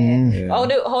know?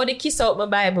 How the Kiss Out My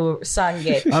Bible song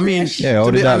get? I mean,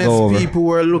 to be honest, people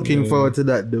were looking forward to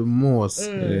that the most.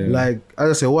 Like, as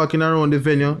I said, walking around the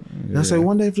venue, I said, I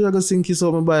wonder if you're going to sing Kiss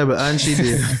Out My Bible, and she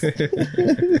did.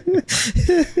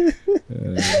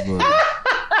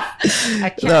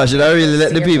 No, should I really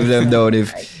let the people them down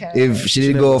if she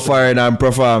didn't go foreign and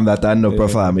perform that and no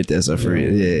perform it as a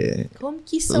free. Come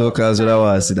kiss out. Locals would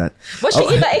want to see that. But she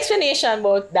gave an explanation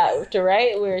about that,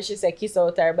 right? Where she said kiss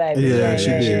out her Bible. Yeah, she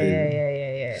did.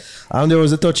 Yeah. And there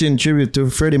was a touching tribute to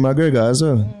Freddie McGregor as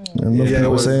well. And nothing Yeah, it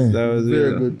was saying. That was Very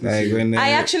real. good to Like see. when I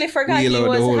actually forgot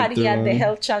he had the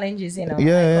health challenges, you know.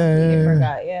 Yeah, I completely yeah.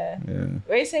 forgot, yeah.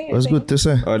 What are you saying? It was good to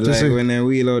say. Or To like say. when they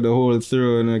wheel out the whole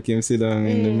throw and make him sit down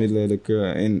in the middle of the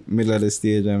crowd, in middle of the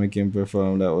stage and make him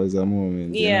perform. That was a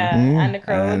moment. Yeah, you know? and the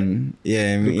crowd. And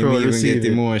yeah, The he crowd even received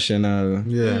get it. emotional.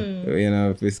 Yeah. You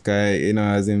know, if this guy, you know,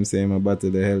 as him saying about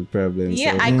the health problems.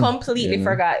 Yeah, so, I completely you know.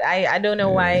 forgot. I don't know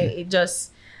why it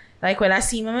just like when I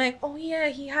see him, I'm like, oh yeah,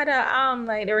 he had a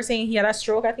like they were saying he had a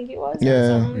stroke, I think it was. Yeah. Or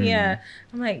something. Yeah.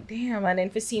 I'm like, damn, and then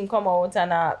to see him come out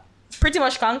and pretty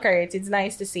much conquer it, it's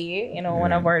nice to see, you know,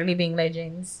 one of our living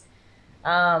legends.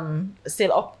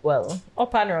 Still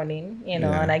up and running, you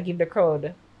know, Yeah. and I give the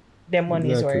crowd their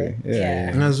money's worth. Exactly. Yeah.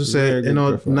 And as you Very said, good you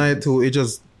know, performance. night two, it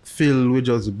just filled with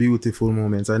just beautiful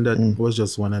moments, and that was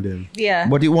just one of them. Yeah.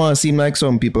 But it won't seem like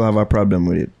some people have a problem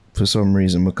with it for some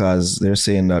reason, because they're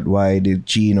saying that why did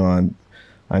Gino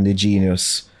and the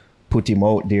Genius put him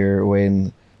out there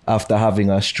when after having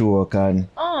a stroke and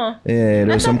yeah, there's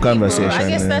That's some people. conversation. I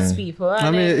guess that's yeah. people.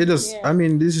 I mean, it just, yeah. I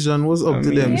mean, decision was up to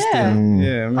them Yeah. still.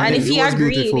 Yeah, man. And if it he was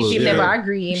agreed, beautiful, if he yeah. never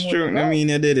agreed, It's true. I mean,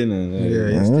 you didn't know.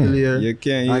 Yeah, he's still here. You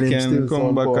can And him still come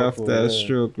sound back powerful, after a yeah.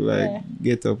 stroke, like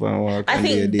get up and walk. I and do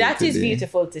your think day that is today.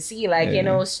 beautiful to see. Like, you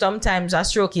know, sometimes a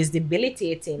stroke is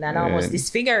debilitating and almost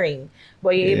disfiguring,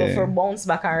 but you're able to bounce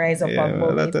back and rise up Yeah, above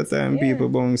a lot it. of time people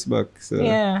bounce back. So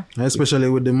Yeah. Especially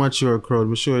with the mature crowd,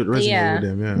 I'm sure it resonated with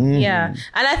them. Yeah. Yeah.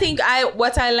 And I think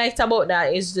what I liked about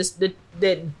that is just the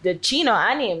Chino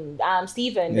and him,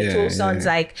 Stephen, the two sons,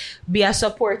 like be a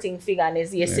supporting figure, and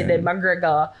as you see the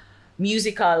McGregor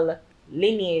musical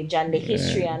lineage and the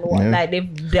history and what like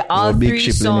the all big three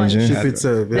ship sons. lineage, Ship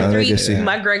itself, The yeah. three legacy.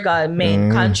 McGregor men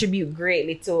contribute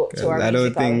greatly to our I don't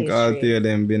musical think history. all three of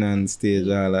them been on stage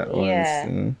all at Yeah.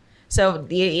 once. You know? So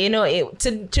you know,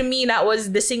 to me that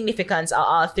was the significance of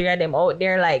all three of them out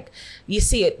there. Like you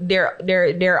see it, they're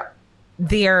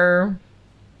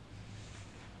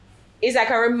it's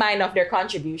like a reminder of their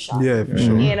contribution. Yeah, for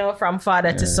sure. You know, from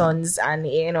father to sons, and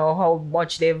you know how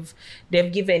much they've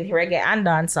given reggae and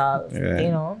dancehall. Yeah. You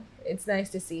know, it's nice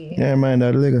to see. Yeah, man,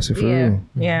 that legacy for Yeah, real.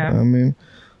 yeah. I mean,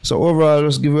 so overall,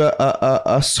 just give you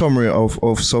a summary of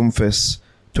Sumfest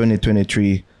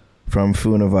 2023 from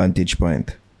Funa vantage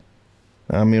point.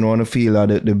 I mean, I want to feel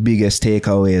the biggest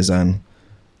takeaways and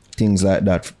things like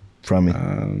that from it.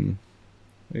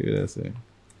 What did I say?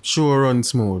 Sure Run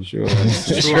Smood. Sure.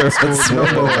 Sure Run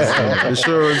Smood.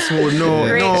 Sure Run Smood.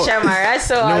 Great No Shamara.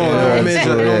 So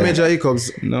no major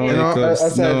hiccups. No You know, hiccups,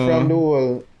 aside no. from the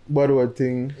whole Budward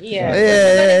thing. yeah,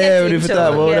 Yeah, we talk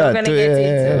about we're that gonna too, get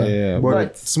yeah, into. Yeah,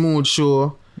 But smooth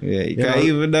show. yeah, Yeah.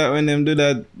 even that when them do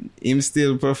that, him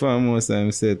still perform most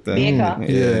time set. Baker.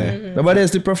 Yeah. Nobody else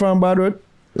did perform Badwood?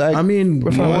 Like, I mean,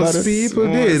 perform most Badwood? people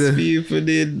Most did. people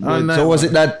did. But And So was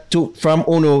it that from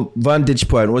Uno vantage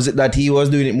point? Was it that he was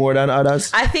doing it more than others?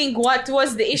 I think what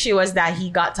was the issue was that he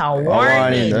got a warning,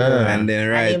 warning. yeah. and then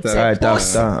right him up. said, Right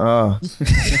Puss. after.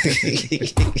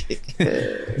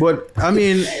 But I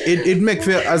mean, it make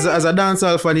for as a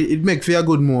dancehall fan, it make for a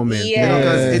good moment. You know,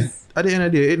 because at the end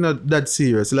of the day, it's not that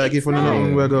serious. Like if we're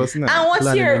not we're going. And what's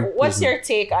Landing your on what's prison. your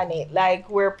take on it? Like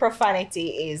where profanity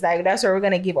is, like that's where we're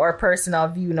gonna give our personal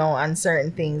view now on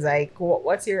certain things. Like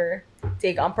what's your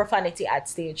take on profanity at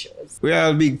stage shows? We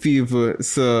are big people,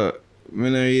 so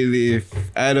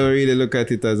I don't really look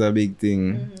at it as a big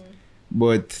thing.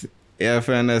 But you have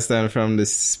to understand from the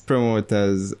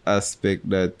promoters aspect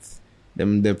that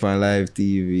them dep on live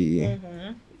TV.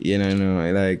 You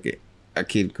know, like a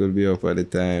kid could be up at the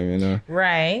time, you know.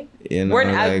 Right. You know,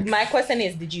 like, My question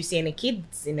is, did you see any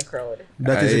kids in the crowd?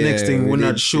 That is the next thing. we We're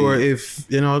not did sure see. if,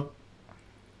 you know,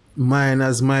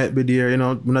 minors might be there, you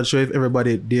know. We're not sure if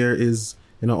everybody there is,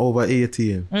 you know, over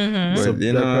 18. Mm-hmm. So But,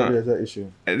 you that know, probably is an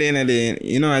issue. at the end of the day,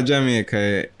 you know, at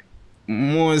Jamaica,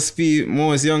 most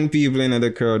young people in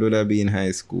the crowd would have been in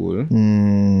high school.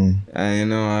 And you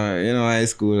know, high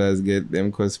schoolers get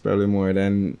them costs probably more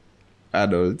than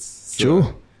adults. So,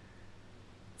 True.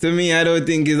 to me, I don't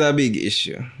think it's a big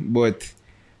issue. But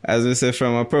as we say,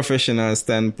 from a professional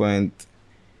standpoint,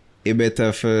 it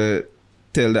better for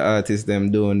tell the artist them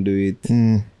don't do it.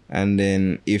 And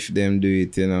then if them do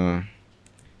it, you know,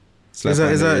 slap on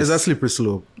the It's wrist. a slippery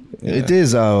slope. Yeah. It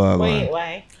is our Wait, one.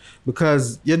 why?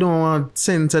 Because you don't want to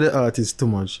censor the artist too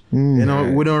much. You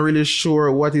know, we don't really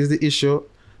sure what is the issue.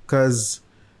 Because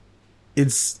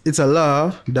it's a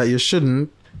law that you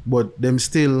shouldn't, but them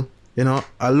still, you know,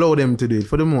 allow them to do it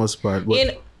for the most part.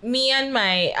 But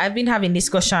I've been having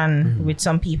discussion with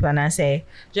some people, and I say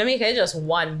Jamaica is just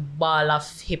one ball of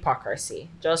hypocrisy.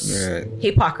 Just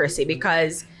hypocrisy,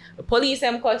 because the police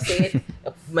them cuss it.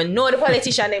 We know the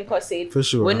politician them cuss it. For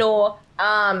sure. We know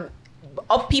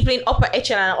Up people in upper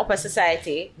echelon and upper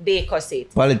society, they cuss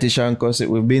it. Politician cuss it.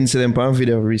 We've been seeing them on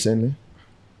video recently.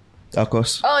 A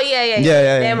cuss. Oh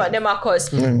yeah. Them are cuss.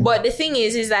 But the thing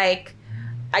is like,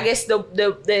 I guess the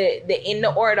in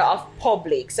the order of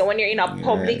public. So when you're in a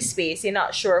public space, you're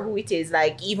not sure who it is.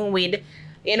 Like even with,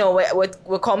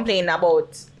 we're complaining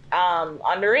about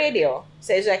on the radio.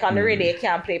 So it's like on the radio you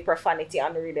can't play profanity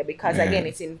on the radio because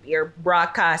again you're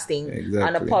broadcasting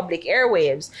on the public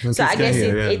airwaves. So I guess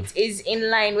it is in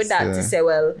line with that to say,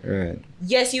 well,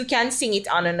 yes, you can sing it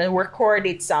on a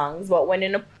recorded songs, but when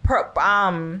in a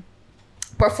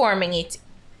performing it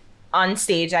on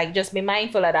stage, like just be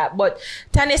mindful of that. But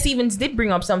Tanya Stevens did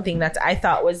bring up something that I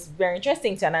thought was very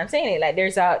interesting to, and I'm saying it like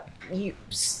there's a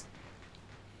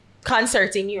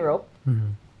concert in Europe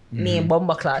named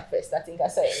Bombaclad Fest. I think I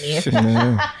saw it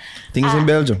name. Things in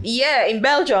Belgium. Yeah, in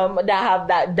Belgium that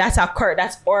have that's our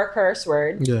curse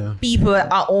word. Yeah. People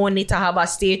are only to have a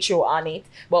stage show on it,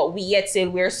 but we yet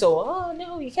still we're so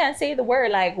no, you can't say the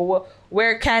word. Like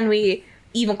where can we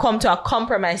even come to a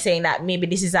compromise saying that maybe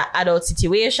this is an adult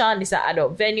situation, this is an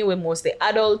adult venue with mostly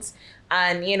adults,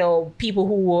 and people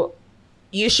who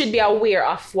you should be aware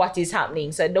of what is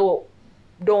happening. So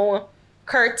don't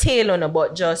curtail on it,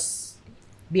 but just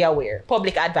be aware.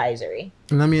 Public advisory.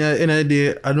 And I mean, in a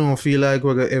day, I don't feel like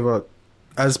we're gonna ever,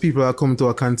 as people are come to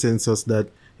a consensus that,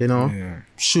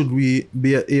 should we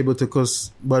be able to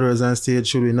cuss brothers on stage?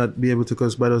 Should we not be able to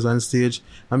cuss brothers on stage?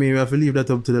 I mean, we have to leave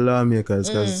that up to the lawmakers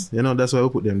because, that's why we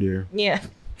put them there. Yeah.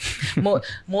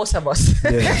 Most of us.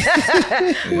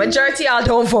 Majority all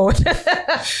don't vote.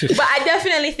 But I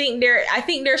definitely think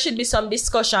there should be some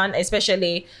discussion,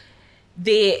 especially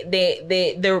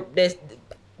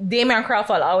Damian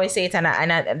Crawford always say it,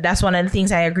 and that's one of the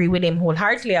things I agree with him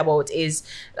wholeheartedly about is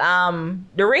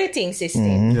the rating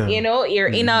system. You're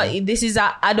in this is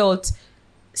an adult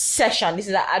session, this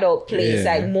is an adult place.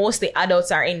 Like mostly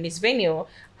adults are in this venue,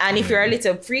 and if you're a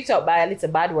little freaked out by a little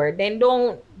bad word, then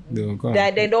don't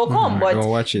come. But don't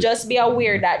watch it. Just be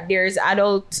aware that there's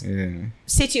adult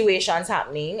situations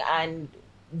happening and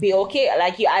be okay.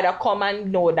 Like you either come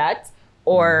and know that,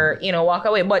 or walk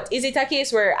away. But is it a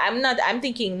case where I'm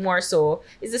thinking more so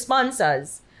is the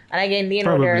sponsors, and again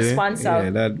they're a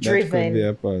sponsor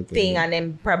driven thing, and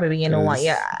then probably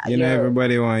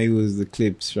everybody want to use the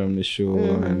clips from the show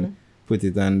and put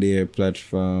it on their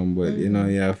platform, but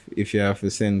if you have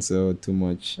to censor too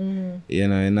much, you're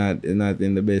not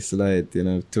in the best light,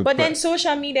 but then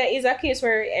social media is a case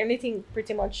where everything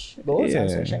pretty much goes on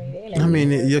social media. I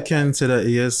mean, you can say that,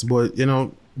 yes, but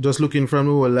just looking from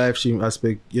the whole live stream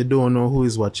aspect, you don't know who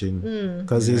is watching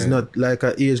because it's not like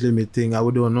an age limit thing. I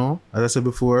don't know, as I said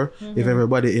before, if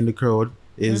everybody in the crowd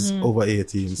is over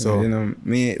 18. So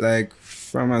me, like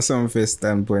from a Sumfest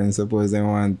standpoint, suppose they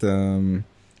want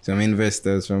some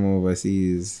investors from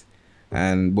overseas,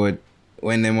 but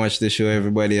when they watch the show,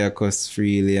 everybody are cost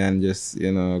freely and just go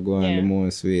on the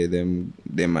most way.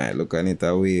 They might look at it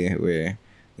a way where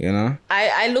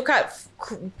I look at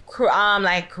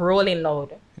like Rolling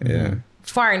Loud,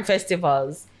 foreign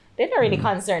festivals. They don't really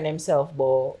concern themselves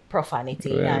about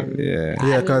profanity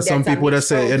because some people that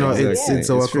say it's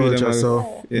our culture,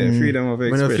 so freedom of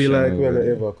expression. I don't feel like we'll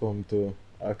ever come to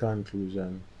a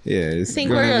conclusion. Yeah, it's going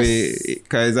to be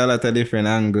because a lot of different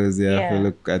angles you have to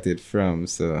look at it from.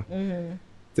 So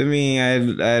to me,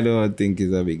 I don't think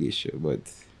it's a big issue, but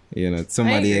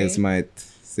somebody else might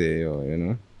say,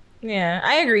 Yeah,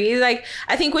 I agree. Like,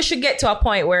 I think we should get to a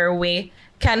point where we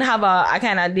can have a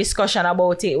kind of discussion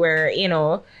about it where,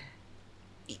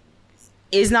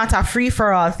 it's not a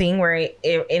free-for-all thing where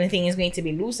anything is going to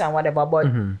be loose and whatever, but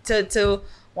to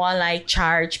want like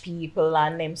charge people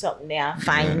and them something there,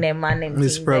 fine them and them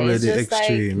it's things. Probably it's the just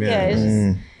extreme,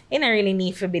 it don't really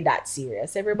need to be that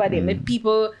serious. Everybody,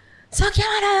 people... So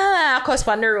cuss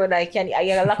on the road, like you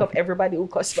gotta lock up everybody who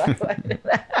cuss on the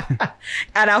road.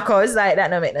 And of course, like that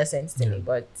don't make no sense to me.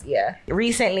 But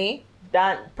recently,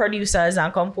 that producers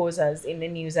and composers in the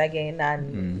news again,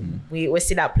 and we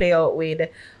see that play out with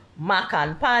Mac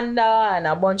and Panda and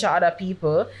a bunch of other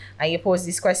people. And you pose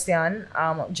this question,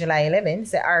 July 11th,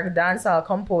 say, are dancehall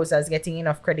composers getting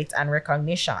enough credit and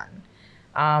recognition?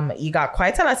 You got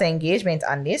quite a lot of engagement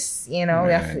on this. We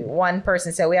have one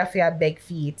person say we have to have big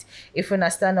feet. If we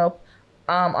not stand up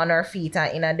on our feet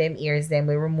and in them ears, then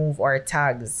we remove our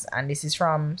tags. And this is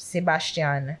from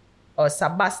Sebastian or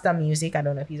Sabasta Music. I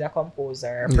don't know if he's a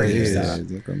composer or producer.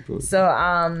 He's a composer.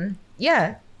 So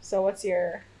So what's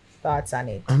your thoughts on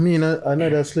it? I mean,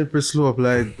 another slippery slope.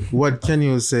 Like, what can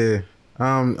you say?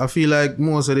 I feel like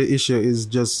most of the issue is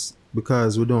just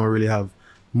because we don't really have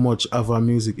much of our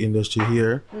music industry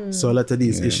here. So a lot of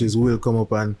these issues will come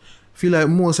up, and feel like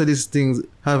most of these things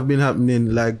have been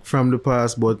happening like from the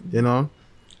past, but you know,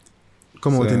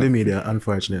 come out in the media,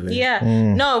 unfortunately. Yeah.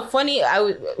 No, funny.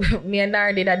 Me and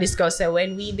Nara did a discussion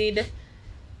when we did.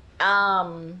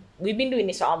 We've been doing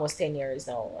this for almost 10 years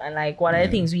now, and like one of the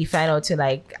things we found out to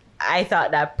like, I thought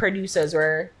that producers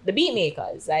were the beat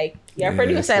makers. Like you're a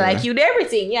producer, like you do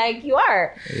everything. Yeah, like you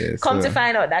are. Come to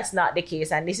find out that's not the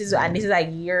case, and this is like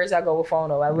years ago we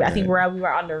found out. I think we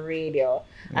were on the radio,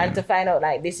 and to find out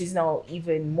like this is now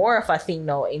even more of a thing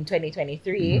now in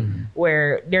 2023,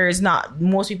 where there is not,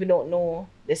 most people don't know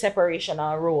the separation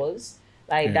of roles.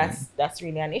 Like that's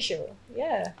really an issue.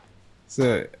 Yeah.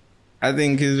 So I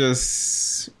think it's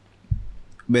just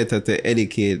better to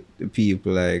educate the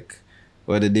people, like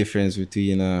what the difference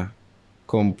between a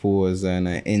composer and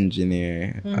an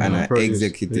engineer and an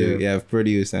executive. You have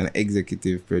producer and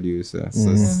executive producer.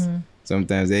 So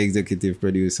sometimes the executive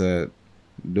producer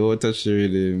don't touch the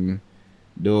rhythm,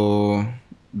 don't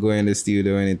go in the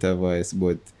studio and it a voice,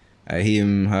 but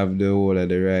him have the whole of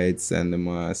the rights and the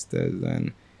masters,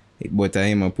 but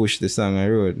him push the song I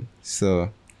wrote.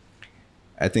 So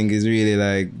I think it's really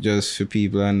like just for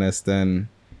people to understand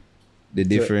the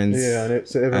difference.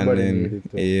 So everybody and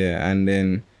then, and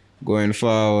then going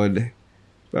forward,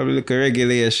 probably look at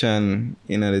regulation,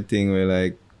 the thing where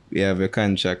like we have a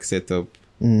contract set up.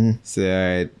 Say,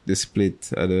 alright, the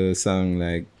split of the song,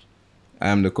 like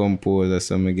I'm the composer,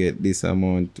 so I get this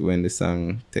amount when the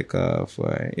song take off.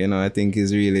 Or, I think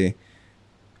it's really,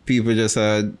 people just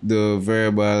do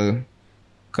verbal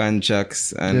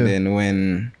contracts, and then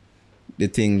when the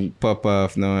thing pop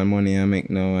off now and money I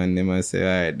make now, and they must say,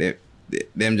 alright,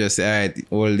 them just say, alright,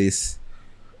 all this,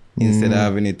 instead of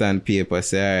having it on paper,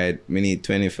 say, alright, we need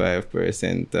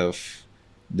 25% of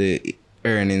the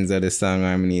earnings of the song,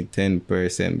 or we need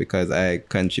 10% because I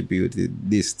contributed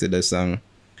this to the song.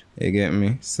 You get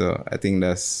me? So I think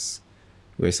that's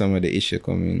where some of the issue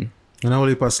come in. And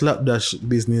only for slapdash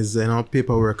business,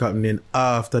 paperwork happening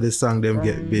after the song them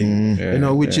get big.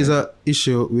 Which is a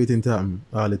issue waiting time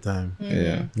all the time.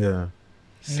 Yeah.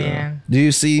 So. Do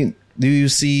you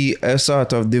see a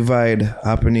sort of divide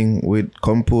happening with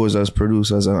composers,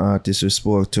 producers, and artists? We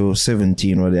spoke to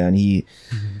 17 over there, and he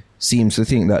seems to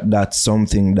think that that's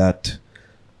something that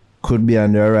could be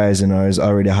on the horizon or is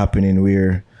already happening,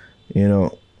 where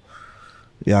you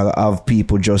have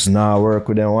people just now work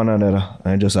with them one another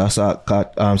and just sort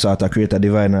of create a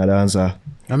divide in the answer.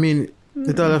 I mean,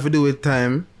 it all have to do with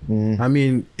time. I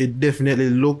mean, it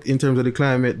definitely look in terms of the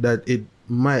climate that it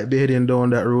might be heading down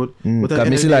that road. But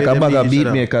I see like a bag of beat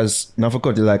makers, now for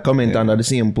cut it, like comment under the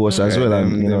same post as well.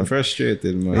 I'm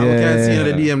frustrated, man. I can see in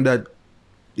the DM that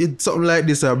it's something like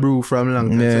this a brew from long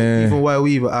time. So even why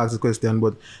we even ask the question,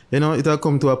 but it'll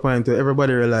come to a point where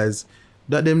everybody realize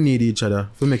that them need each other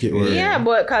to make it work. Yeah,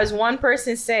 but because one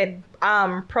person said,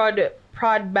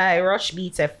 prod by Rush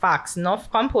Beats at Fox, enough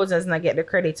composers not get the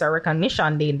credits or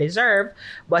recognition they deserve,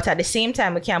 but at the same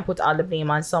time we can't put all the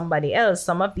blame on somebody else.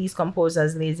 Some of these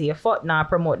composers lazy a foot, now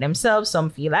promote themselves.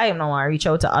 Some feel like now want to reach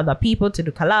out to other people to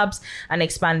do collabs and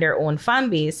expand their own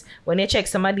fan base. When you check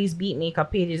some of these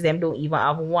beatmaker pages, them don't even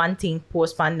have one thing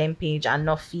post on them page, and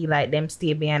not feel like them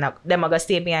stay behind them are gonna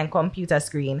stay behind computer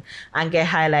screen and get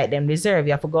highlight them deserve.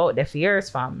 You have to go out there for years,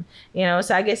 fam.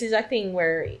 So I guess it's a thing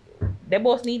where they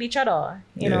both need each other.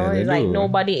 It's like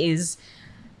nobody is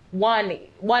one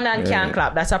hand can't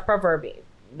clap. That's a proverb.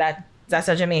 That's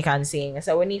a Jamaican saying.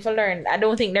 So we need to learn. I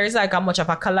don't think there's like a much of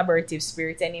a collaborative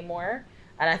spirit anymore.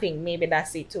 And I think maybe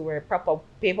that's it too, where proper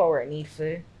paperwork need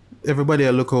for. Everybody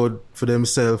will look out for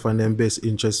themselves and their best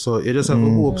interests. So you just have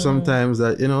to hope sometimes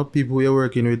that people you're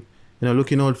working with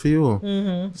looking out for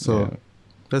you. So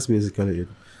that's basically it.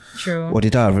 True. What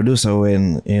it all do so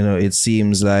when it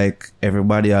seems like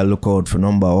everybody are look out for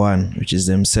number one, which is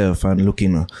themselves, and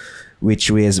looking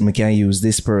which ways we can use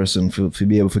this person to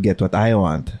be able to get what I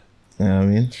want. You know what I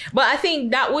mean? But I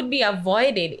think that would be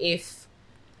avoided if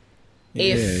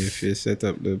you set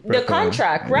up the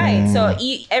contract, right? So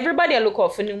everybody will look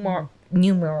out for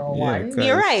numero one.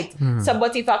 You're right. So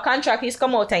but if a contract is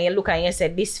come out and you look and you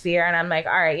said this fair, and I'm like,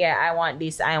 all right, I want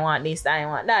this, I want this, I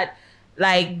want that.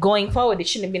 Like going forward, it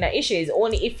shouldn't have been an issue. It's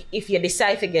only if you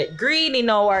decide to get greedy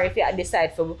now, or if you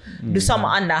decide to do something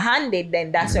underhanded,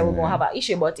 then that's where we're gonna have an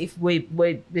issue. But if we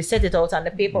set it out on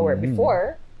the paperwork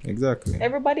before, exactly,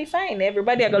 everybody fine.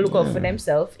 Everybody are gonna look out for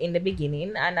themselves in the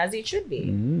beginning, and as it should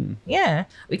be. Yeah,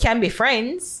 we can be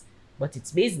friends, but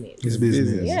it's business. It's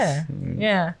business.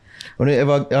 Yeah. When you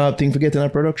ever think for getting a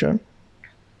production?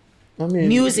 I mean,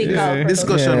 musical production.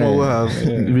 Discussion what we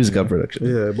have. Musical production.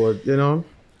 Yeah, but one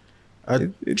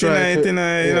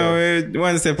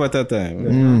one step at a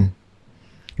time.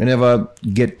 You never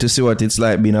get to see what it's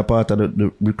like being a part of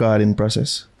the recording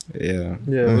process. Yeah.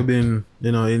 Yeah, we've been,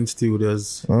 in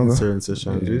studios in Okay. certain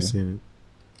sessions. We've seen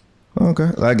it. Okay.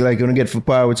 Like you wanna get for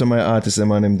power with some of my artists and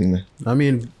them thing there. I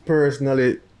mean,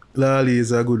 personally, Lali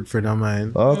is a good friend of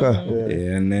mine. Okay.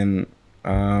 Yeah, and then I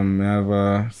have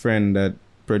a friend that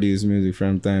produce music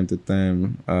from time to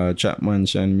time. Chap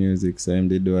Mansion Music, so him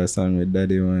they do a song with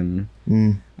Daddy One.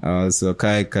 Also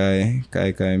Kai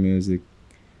Music.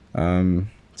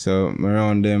 So I'm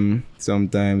around them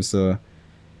sometimes, so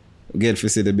get to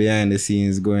see the behind the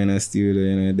scenes going in a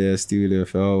studio, their studio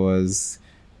for hours,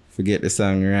 forget the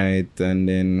song right, and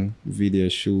then video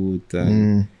shoot,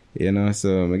 and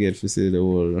so I get to see the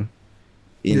whole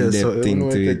in-depth thing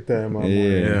to it.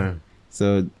 Yeah.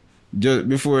 So just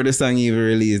before the song even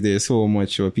released, there's so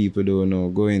much what people don't know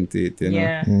go into it,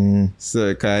 Yeah.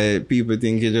 So people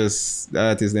think the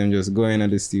artists them just go into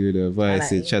the studio,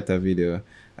 voice it, chat a video,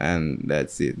 and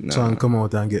that's it. No. Song come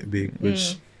out and get big,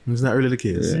 which is not really the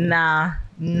case. Nah,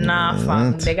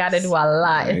 fam. They gotta do a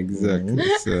lot. Exactly.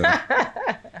 So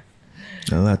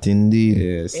A lot indeed.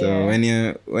 yeah. So when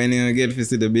you get to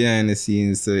see the behind the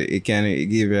scenes, so it can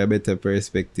give you a better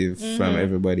perspective from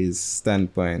everybody's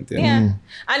standpoint. Yeah.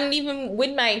 And even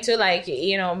with mine too, like,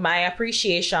 my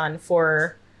appreciation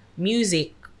for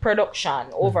music production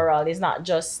overall is not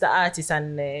just the artist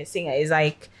and the singer. It's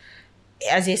like,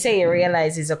 as you say, you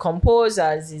realize it's the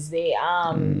composers, it's the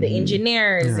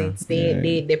engineers, it's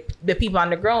the people on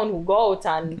the ground who go out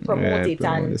and promote it,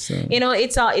 and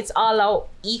it's all our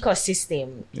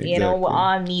ecosystem. We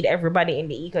all need everybody in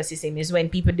the ecosystem. Is when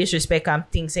people disrespect and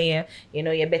think say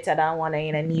you're better than one and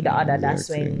you need the other. That's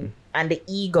when, and the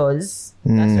egos.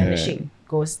 That's when the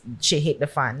shit hit the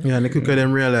fan. Yeah, and the quicker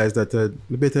them realize that the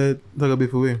better talk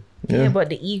before we. Yeah, but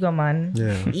the ego, man.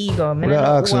 Yeah. Ego. Man, Well,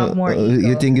 I ask don't want more ego.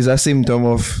 you think it's a symptom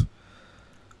of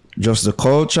just the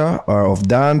culture or of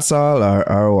dancehall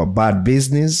or bad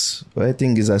business? What I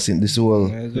think is this whole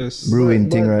brewing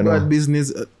thing right now. Bad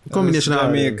business combination of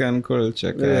Jamaican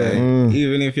culture.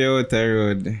 Even if you're out the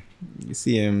road, you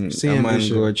see him, a man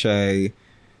go try,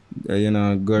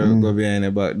 go behind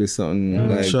the back, do something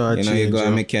like, Sure, you go a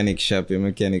mechanic shop, your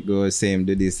mechanic go same,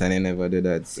 do this, and he never do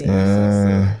that. So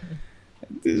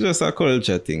it's just a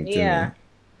culture thing to me.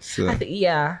 So.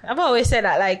 I've always said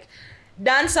that, like,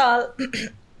 dancehall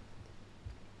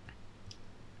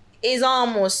is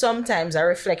almost sometimes a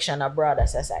reflection of broader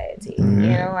society,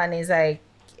 and it's like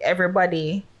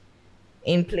everybody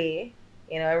in play,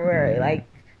 we're like,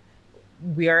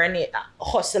 we are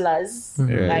hustlers,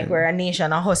 like we're a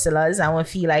nation of hustlers, and we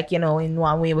feel like, in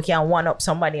one way we can one up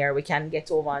somebody or we can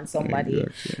get over on somebody.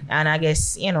 Exactly. And I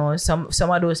guess, some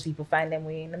of those people find them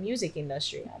way in the music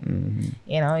industry. And,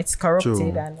 it's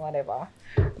corrupted and whatever.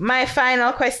 My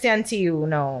final question to you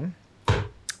now.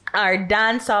 Are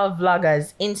dancehall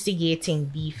vloggers instigating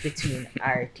beef between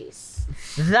artists?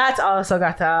 That also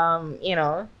got,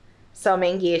 some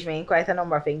engagement, quite a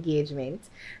number of engagement.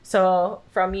 So,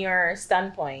 from your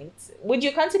standpoint, would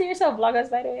you consider yourself vloggers,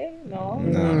 by the way? No?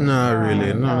 Not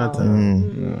really. None at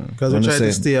all. Because we try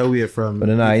to stay away from... But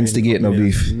then I instigate no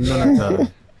beef. None at all.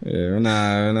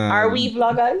 Yeah, Are we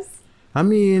vloggers? I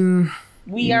mean...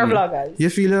 We are vloggers.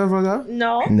 You feel you're a vlogger?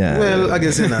 No. Nah. Well, I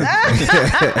guess you're not.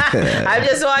 I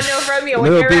just want to know from you.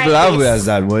 When No you people write have this. as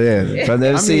that, but yeah. From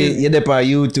them see you're there on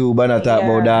YouTube and I talk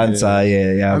about dancer,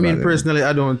 yeah. I mean, personally,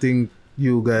 I don't think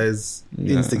you guys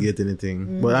instigate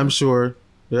anything. But I'm sure,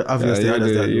 obviously, I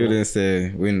understand. You didn't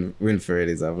say Winfred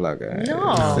is a vlogger.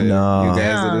 No. So No. You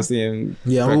guys are the same.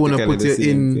 Yeah, we want to put you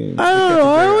in... thing. I don't know,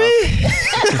 are we?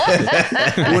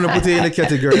 We want to put you in the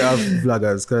category of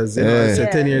vloggers because it's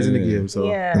 10 years in the game. So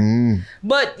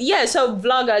But yeah, so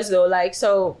vloggers though, like,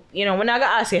 so we're not gonna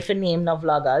ask you for name no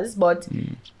vloggers, but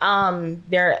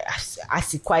I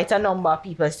see quite a number of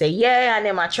people say and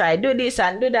then I try do this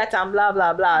and do that and blah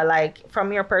blah blah. Like,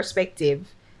 from your perspective,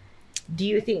 do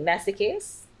you think that's the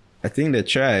case? I think they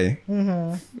try,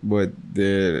 but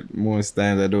most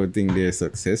times I don't think they're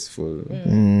successful.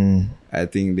 I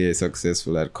think they're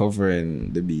successful at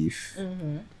covering the beef.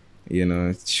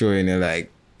 Showing you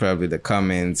like probably the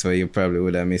comments where you probably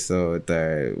would have missed out,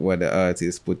 or what the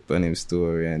artist put on his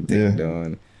story and take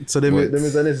down. So them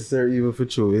is unnecessary even for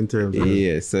true in terms of...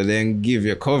 Yeah, so then give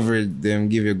you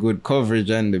good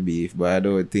coverage on the beef, but I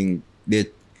don't think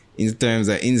in terms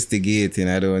of instigating,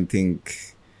 I don't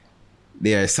think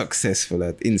they are successful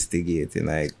at instigating,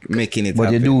 like making it happen.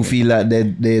 But you do feel like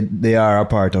they are a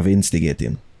part of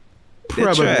instigating. They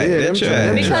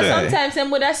try. Because sometimes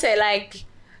them would have said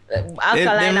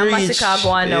Alkaline and Massacre go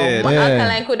on now. yeah.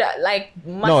 Alkaline could like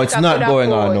Massacre No, it's not coulda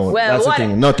going on. put- No, well, that's what- the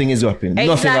thing. Nothing is happening.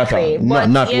 Nothing at Exactly, all. but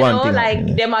Not you one know, thing. like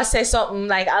happening. they must say something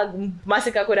like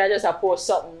Massacre could have just post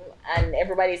something, and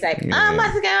everybody's like,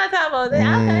 Massacre not talk about this,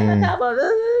 Alkaline not talk about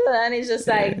this, and it's just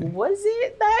like, was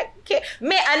it that?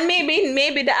 And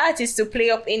maybe the artists to play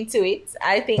up into it.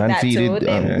 I think And that feed too. it,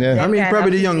 them- yeah. them I mean, kind probably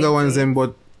of the feed younger into ones, it. them,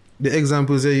 but the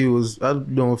examples they use, I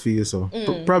don't feel so.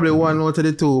 Probably one out of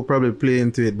the two probably play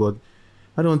into it, but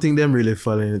I don't think them really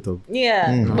following it up.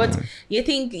 Yeah, but you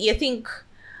think the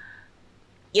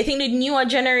newer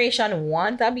generation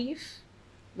want a beef,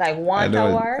 like want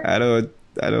a war?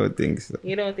 I don't think so.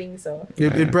 You don't think so?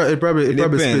 It probably It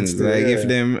depends. splits. the- Like yeah. if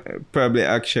them probably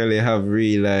actually have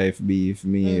real life beef,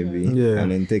 maybe, Yeah.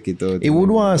 and then take it out. It would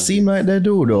want to seem like they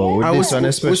do though. With I this one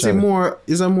would say especially.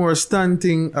 it's a more stand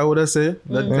thing, I would have said,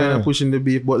 that kind of pushing the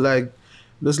beef, but like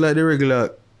just like the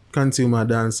regular consumer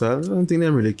dancer, I don't think they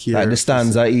really care. Like the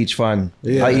stands are each fan,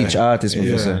 Yeah. are each artist.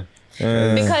 Yeah.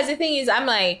 Yeah. Because the thing is, I'm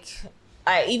like,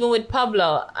 even with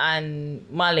Pablo and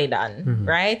Malidan,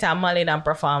 right? And Malidan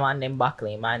perform and then buckle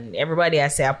him, and everybody I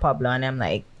say Pablo, and I'm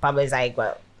like, Pablo's like,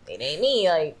 well, it ain't me,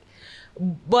 like.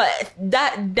 But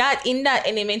that in that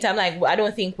element, I'm like, I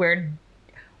don't think we're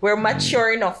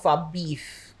mature enough for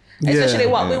beef. Especially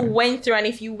what we went through, and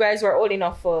if you guys were old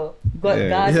enough for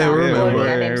Gaza and remember.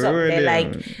 Goli and them something,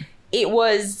 like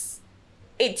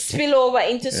it spill over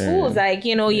into schools. Like,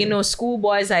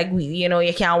 schoolboys, like,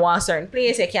 you can't walk certain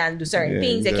place, you can't do certain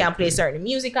things, you can't play certain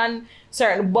music on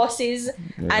certain buses.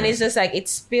 And it's just like, it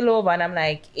spill over, and I'm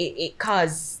like, it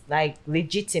caused like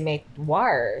legitimate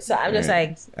war. So I'm just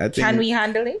like, can we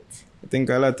handle it? I think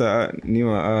a lot of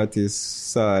newer artists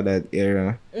saw that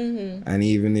era, and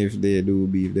even if they do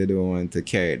beef, they don't want to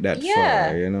carry it that far,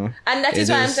 And that is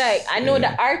why I'm like, I know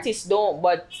the artists don't,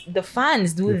 but the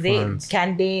fans,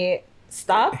 can they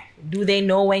stop? Do they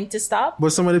know when to stop?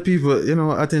 But some of the people,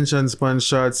 attention span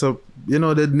short, so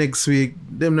the next week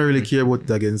them not really care about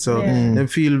it again. So them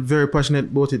feel very passionate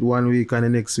about it one week, and the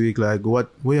next week like,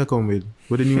 where you come with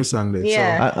the new song there?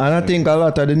 Yeah. And I think a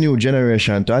lot of the new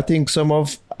generation too, I think some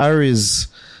of Ari's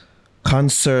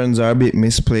concerns are a bit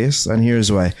misplaced, and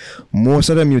here's why. Most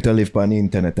of them used to live on the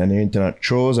internet, and the internet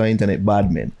trolls and internet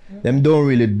bad men. Them don't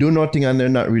really do nothing, and they're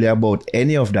not really about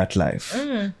any of that life.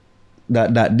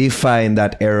 That define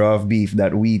that era of beef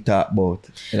that we talk about.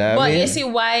 You know what I mean? You see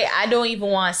why I don't even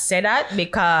want to say that,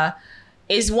 because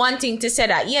it's one thing to say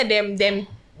that,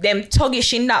 them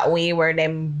tuggish in that way where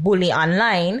them bully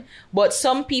online, but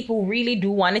some people really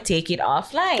do want to take it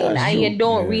offline, and you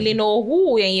don't really know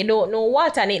who, and you don't know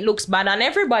what, and it looks bad on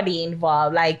everybody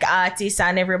involved, like artists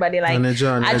and everybody. Like,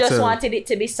 I just wanted it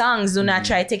to be songs. Do not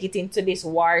try to take it into this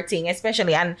war thing,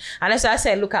 especially. And as I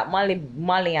said, look at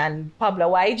Molly and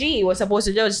Pablo YG. It was supposed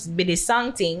to just be this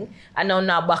song thing, and now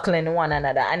not buckling one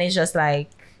another, and it's just like,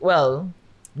 well,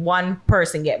 one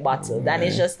person get bottled, and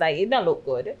it's just like, it don't look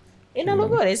good. It don't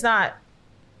look good. It's not.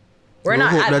 We're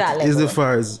not at that level. Is as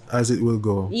far as it will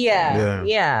go. Yeah.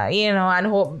 And I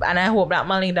hope that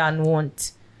Malidan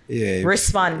won't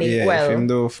respond well. If him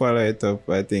don't follow it up,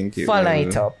 I think it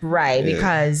up, right? Yeah.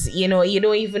 Because you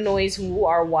don't even know is who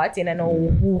or what, and I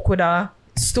know who could have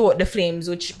stored the flames,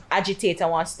 which agitator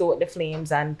wants to stoke the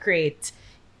flames and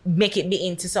make it be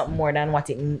into something more than what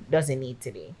it doesn't need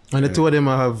to be. And the two of them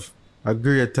have a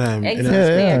great time.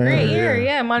 Exactly, a great year.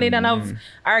 Yeah, Malidan have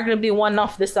arguably one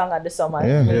off the song at the summer.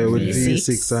 Yeah, with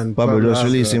V6 and Pablo just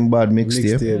releasing bad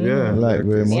mixtape. Yeah, like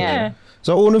very much. Yeah.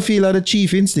 So who do you feel are the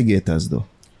chief instigators though?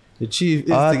 The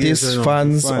chief artists,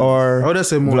 fans, or I would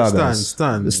say more vloggers?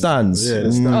 stands. The stands. Yeah,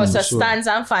 the stands. So stands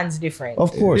and fans different.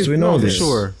 Of course, we know this. For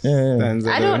sure. Yeah.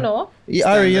 I don't know.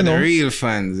 Ari, the real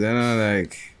fans,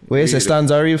 like. Where you say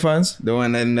stands are real fans? The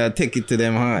one that take it to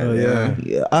them hard. Oh,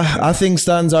 yeah. I think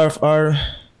stands are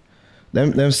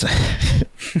them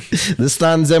the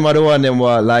stands them are the one them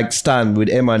were like stand with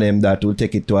Eminem that will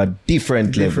take it to a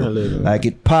different level. Like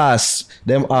it passed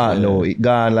them art no, it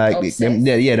gone like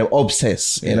them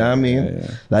obsessed. You know what I mean?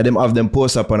 Yeah. Like them have them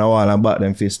post up on a wall and back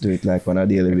them fist to it like on a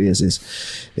daily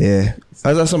basis. Yeah.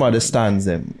 As are some of the stands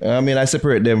them. I mean I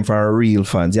separate them from real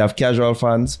fans. You have casual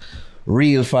fans,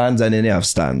 real fans, and then you have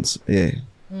stands. Yeah.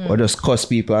 Or just cuss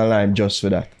people online just for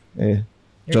that. Yeah.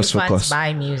 Just for fans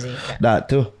buy music. That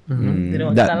too.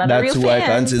 That's who I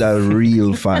consider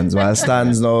real fans. While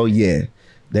stands now,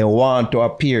 they want to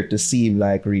appear to seem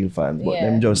like real fans, but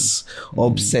them just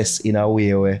obsessed in a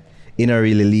way where it don't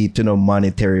really lead to no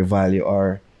monetary value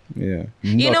or You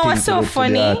know what's so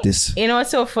funny? You know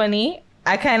what's so funny?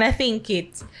 I kind of think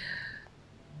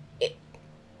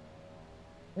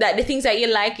that the things that you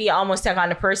like, you almost take on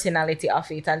the personality of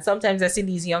it. And sometimes I see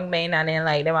these young men and then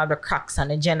like them have the cracks on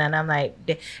the gen, and I'm like,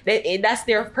 that's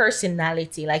their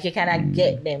personality. Like you kind of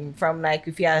get them from like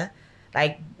if you're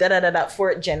like that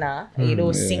Fort Jenna, you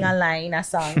know, sing a line, a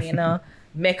song, you know.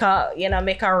 Make a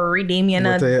rhythm, you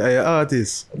know. But a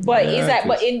artist. But it's like,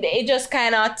 but it just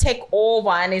kind of take over,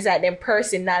 and it's like their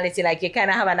personality. Like you kind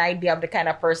of have an idea of the kind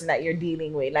of person that you're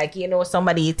dealing with. Like you know,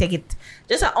 somebody you take it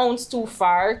just an ounce too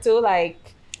far to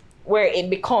like where it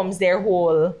becomes their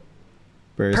whole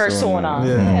persona.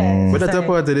 Yeah. But that's a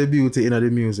part of the beauty in the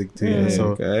music too. Yeah,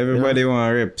 So everybody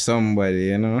want to rep somebody,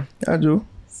 you know. I do.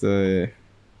 So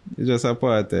it's just a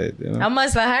part of it, you know. A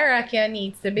Muslim hierarchy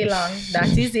needs to belong.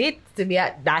 That is it.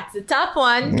 That's the top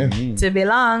one. To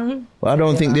belong. Well, I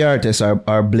don't think the artists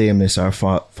are blameless or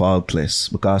faultless,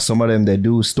 because some of them, they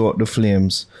do stoke the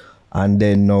flames and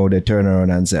then now they turn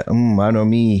around and say, I know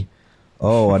me.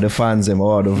 Oh, the fans them,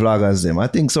 or the vloggers them. I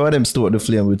think some of them stoke the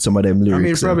flame with some of them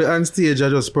lyrics. I mean, probably on stage are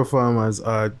just performers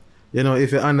art. You know,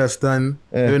 if you understand,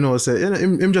 you know, say, you know,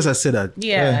 him just say that.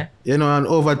 Yeah. You know, and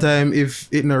over time, if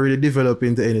it not really develop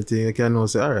into anything, you can know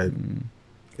say, all right,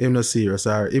 him not serious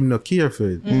or him not care for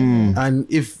it. And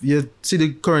if you see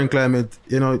the current climate,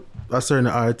 you know, a certain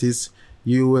artist,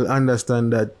 you will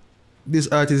understand that this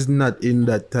artist is not in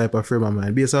that type of frame of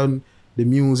mind. Based on the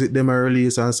music them are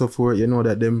release and so forth, you know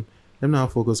that them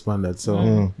not focused on that.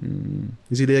 So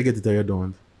you see, they get it or you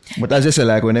don't. But as I say,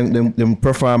 like when them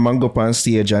perform and go up on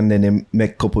stage and then they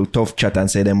make couple tough chat and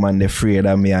say them man they afraid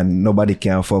of me and nobody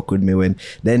can fuck with me, when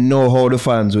they know how the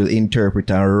fans will interpret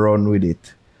and run with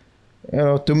it. You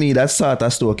know, to me that's sort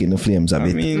of stoking the flames a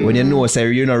bit. mean, when you know,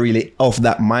 say you're not really off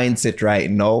that mindset right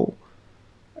now.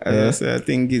 As I say, I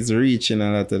think it's reaching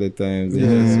a lot of the times.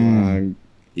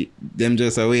 They them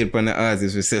just wait for the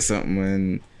artist to say something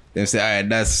and them say, alright,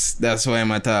 that's why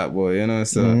I'm a top boy, you know.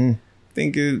 So I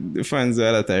think the fans are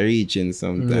a lot of reaching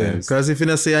sometimes. Because if you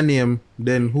don't say a name,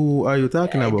 then who are you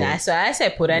talking about? That's why I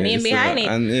said put a name behind it.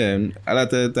 And a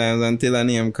lot of the times until a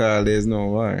name call, there's no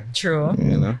war. True.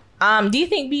 You know. Do you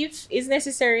think beef is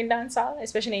necessary in dancehall,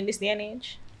 especially in this day and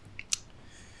age?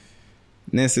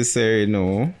 Necessary,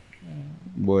 no.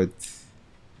 But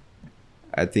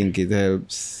I think it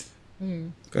helps.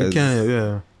 You can,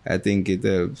 yeah. I think it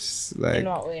helps. Like, In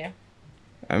what way?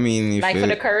 I mean, if Like for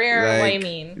the career, like, what do you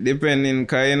mean? Depending,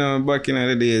 cause you know, back in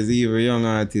the days, even young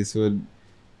artists would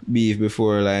beef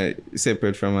before, like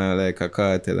separate from like a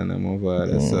cartel and a move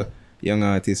on. So young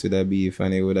artists would have beef,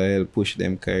 and it would have helped push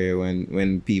them career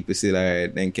when people say,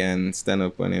 alright, they can stand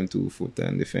up on them 2 foot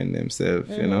and defend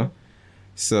themselves, you know.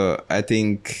 So I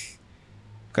think,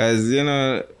 cause you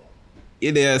know,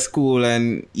 you're there at school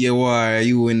and you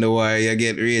in the war, you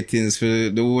get ratings for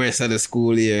the rest of the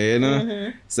school year, you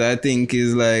know? So I think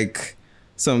it's like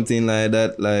something like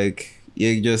that, like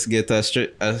you just get a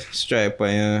stripe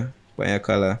on your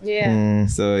collar. Yeah.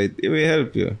 So it will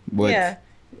help you. But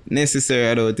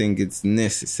necessary, I don't think it's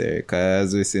necessary,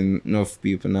 because we see enough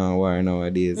people now war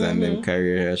nowadays and them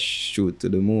career shoot to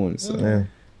the moon. So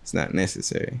it's not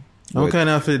necessary. I'm kind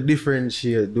of have to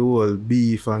differentiate the whole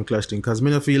beef and clash thing, because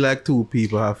I feel like two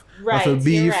people have a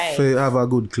beef to have a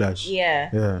good clash.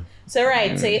 Yeah. So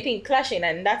so you think clashing,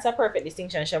 and that's a perfect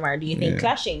distinction, Shamar. Do you think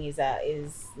clashing is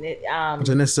it's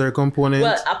a necessary component?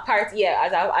 Well,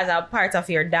 as a part of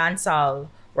your dancehall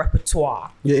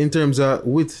repertoire. Yeah, in terms of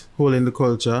with holding the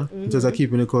culture, in terms of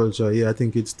keeping the culture, I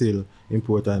think it's still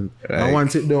important. Right. And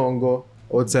once it don't go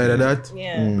outside of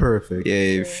that, perfect.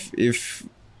 Yeah, if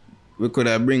we could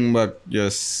have bring back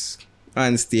just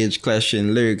on stage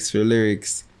clashing lyrics for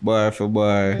lyrics, bar for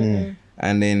bar,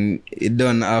 and then it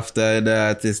done after the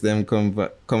artists them come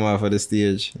off of the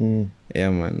stage. Yeah,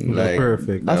 man. Like,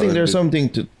 perfect. I think there's something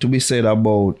to be said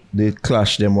about the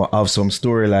clash. Them will have some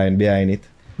storyline behind it.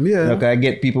 Yeah. Like I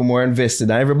get people more invested,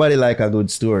 and everybody like a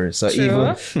good story. So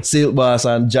even Silk Boss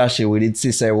and Joshie, we did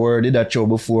see say word did that show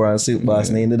before, and Silk Boss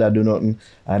did that do nothing,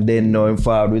 and then know him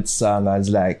forward with song, and it's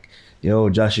like, yo,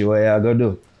 Joshie, what you gonna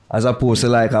do? As opposed to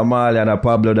like a Marley and a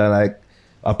Pablo, than like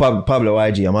a Pablo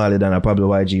YG, a Marley than a Pablo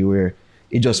YG, where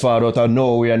it just found out of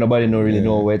nowhere, nobody don't really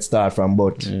know where it start from,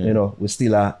 but you know, we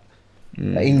still are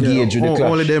engaged with the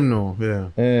clash. Only them know,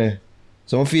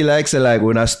 So I feel like, say, like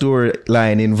when a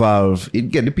storyline involved,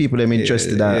 it get the people them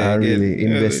interested and really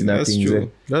invest in that thing.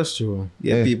 True. That's true.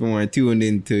 Yeah, people more tuned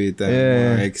into it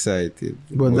and more excited.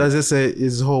 But as I say,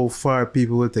 is how far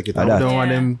people will take it. I don't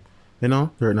want them, you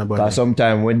know, hurting about it. Because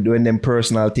sometimes when them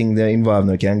personal things they're involved,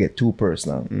 they can get too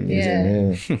personal.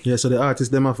 Yeah, so the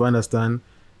artists them have to understand,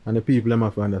 and the people them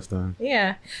have to understand.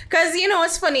 Yeah, because you know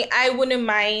it's funny. I wouldn't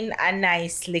mind a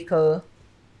nice little,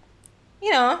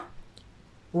 you know,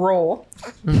 Raw.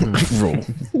 Bro.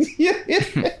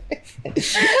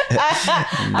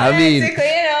 Basically,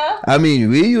 you know. I mean,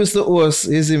 we used to host,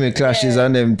 you see me, clashes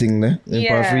and them thing, ne?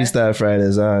 Yeah. Freestyle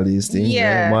Fridays, all these things.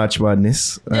 Yeah. March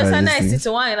Madness. all Just a these nice things.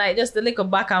 little one, like just a little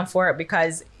back and forth,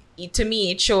 because to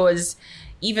me it shows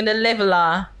even the level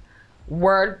of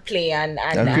wordplay and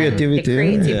creativity, the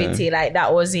creativity, yeah. like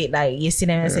that was it. Like you see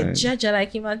them and say, Right. Jaja,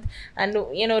 like him, and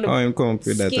you know the How him come up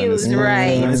with that skills, and the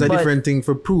right? And it's a but- different thing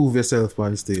for prove yourself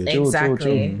on stage.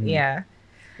 Exactly. Yeah.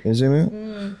 You see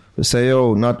me? We say,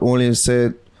 yo, not only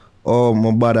say, oh,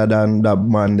 I'm better than that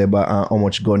man there, but how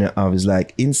much gun you have is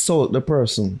like, insult the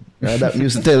person. That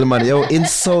used to tell the man, yo,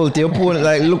 insult your opponent.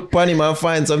 Like, look upon him and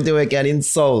find something where you can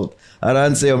insult. And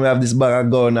then say, oh, I have this bag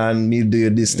of gun and me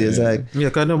do this. It's like, Yeah,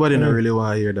 because nobody don't really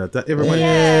want to hear that. Everybody.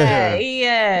 Yeah.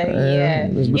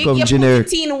 It's You become put generic.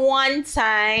 it in one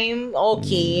time,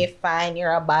 okay, fine,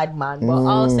 you're a bad man, but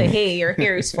also, hey, your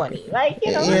hair is funny, like,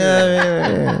 you know.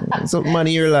 yeah. Something on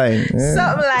your line. Yeah.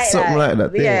 Something like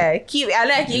that. Yeah.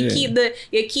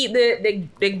 Yeah. Keep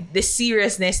the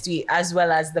seriousness to it as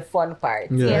well as the fun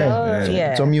part. You Yeah. know?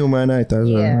 Yeah. Some humor night as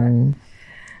well. Yeah.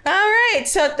 All right,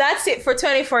 so that's it for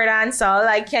 24 Dancehall.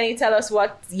 Like, can you tell us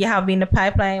what you have in the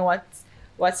pipeline?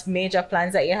 What's major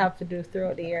plans that you have to do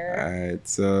throughout the year? Alright,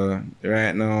 so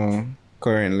right now,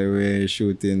 currently we're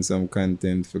shooting some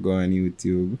content for go on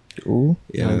YouTube. Ooh.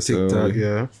 You know, On TikTok, so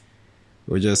yeah.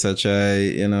 we just try,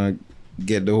 you know,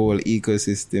 get the whole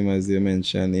ecosystem, as you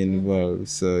mentioned, involved.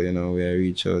 So, you know, we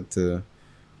reach out to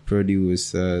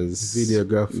producers,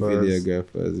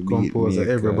 Videographers, beat composer,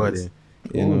 makers, everybody.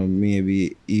 You know,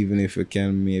 maybe even if we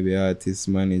can, maybe artist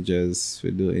managers for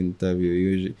do interview.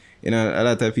 Usually, you know, a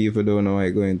lot of people don't know why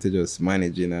going to just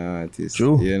managing an artist.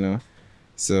 True. You know,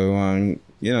 so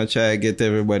you know, try to get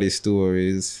everybody's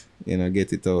stories. You know,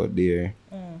 get it out there.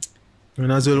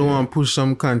 And as well, we want to push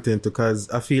some content because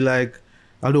I feel like,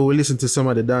 although we listen to some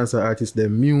of the dancer artists, their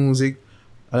music,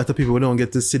 a lot of people, we don't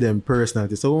get to see them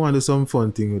personality. So we want to do some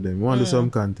fun thing with them. We want to do some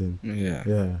content. Yeah.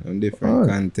 Yeah. And different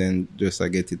content just to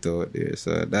get it out there.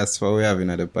 So that's what we have in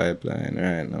the pipeline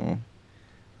right now.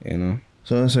 You know.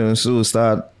 So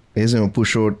start, he's going to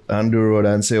push out on the road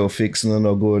and say, oh, fix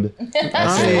no good.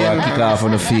 I say, I kick off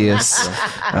on the face.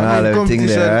 And all everything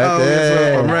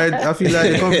there, right? I'm right. I feel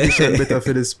like the competition better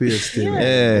for the space still.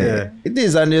 Yeah. It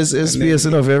is, and there's space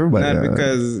enough for everybody. Not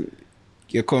because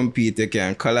you compete, you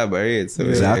can collaborate. So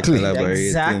Exactly.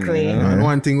 Exactly. You know? And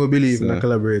one thing we believe in So- a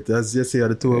collaborate. As you say,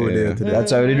 the two over there today.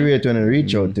 That's how we do it when we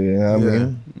reach out to you, know what I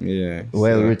mean? Yeah.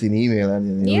 Well written email,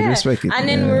 and we Yeah. respect it. And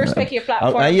then we respect your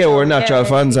platform. And yeah, we're natural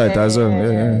fans yeah, at as well.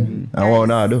 Yeah. And what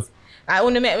now do? I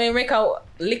want to make me make a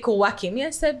little wacky. Me,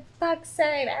 I said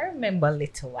backside. I remember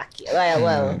little wacky.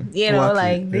 Well, you know, Wacky,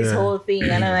 like this yeah. whole thing,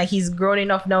 and I'm like, he's grown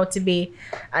enough now to be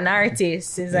an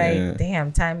artist. It's Yeah. like,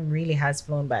 damn, time really has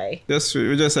flown by. We just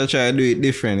try to do it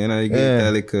different, you know, you get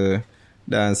a little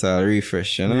dancehall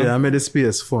refresh, you know. Yeah, I made the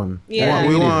space fun. Yeah.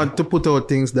 We want to put out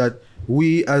things that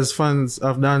we as fans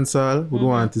of dancehall would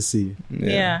want to see.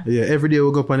 Yeah. Yeah, every day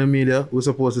we go up on the media, we're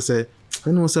supposed to say, I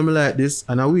know something like this,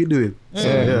 and now we do it. So,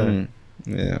 yeah.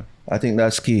 Yeah. I think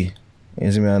that's key.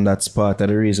 You see me? And that's part of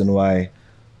the reason why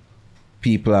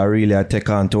people are really take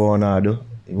on to Tornado.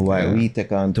 Why we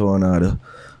take on Tornado.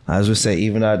 As we say,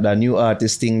 even that new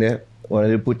artist thing there, what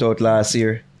they put out last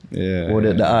year, Yeah. or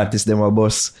the artist them a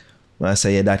boss. I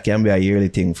say, yeah, that can be a yearly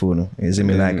thing for you. You see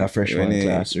me, like a freshman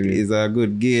class. Really. It's a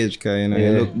good gauge, because, you know,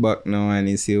 you look back now and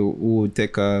you see who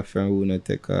take off and who not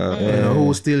take off. You know,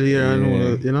 who's still here and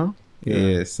who, you know?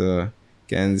 Yeah, so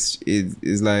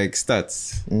it's like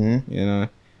stats, Mm-hmm. you know.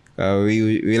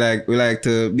 We like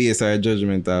to base our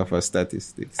judgment off of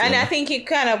statistics. And you know? I think it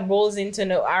kind of rolls into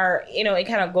it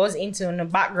kind of goes into the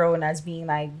background as being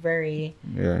like very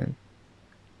Yeah.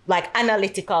 like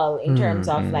analytical in terms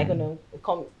of like, you know,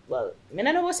 well, I mean,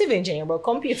 I know what's civil engineering, but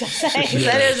computer science.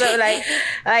 That is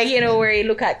like, you know, where you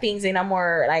look at things in a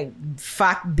more like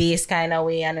fact-based kind of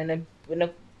way, and then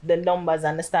the numbers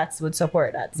and the stats would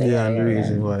support that. So, Yeah, and the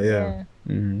reason why, yeah.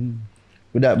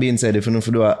 With that being said, if you know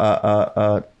to do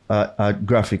a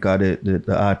graphic or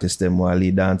the artist them who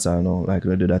lead dancer, you know, like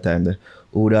we do that time,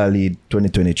 who would I lead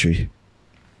 2023?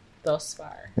 Thus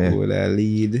far. Yeah. Who would I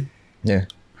lead? Yeah.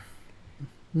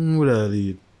 Who would I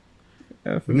lead?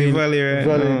 I forgive Valley right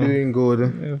Valley now. doing good.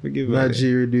 Yeah, forgive Valley.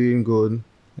 Nigeria doing good.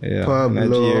 Yeah. Pablo.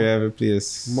 Nigeria have a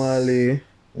place. Mali.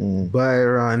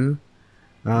 Byron.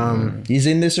 He's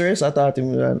in this race? I thought he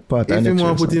was part of If the he next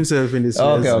want to race. put himself in this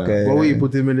Okay, race, okay, but yeah. we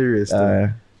put him in the race, too,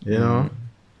 you know.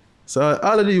 So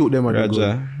all of the youth them are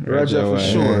Raja. good. Raja for why?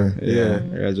 sure. Yeah.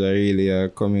 Yeah. Raja really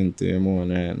coming to him on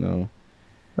right now.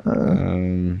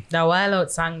 The Wild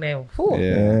Out song there. Whew.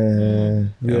 Yeah,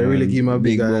 really give him a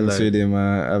big big bunks highlight. with him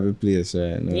have a place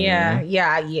right now.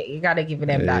 Yeah, you gotta give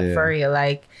them that Yeah. for real.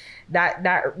 Like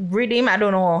that rhythm, I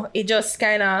don't know. It just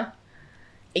kind of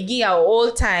it give a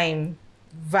old time.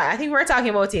 I think we're talking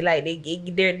about it. Like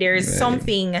there's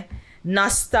something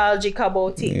nostalgic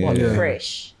about it, but Yeah.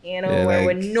 fresh. You know, Yeah, where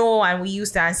like- we know and we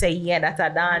used to say, yeah, that's a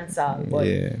dance song, but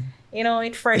you know,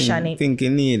 it's fresh on it. Think you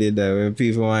needed that when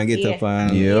people want to get Yeah. up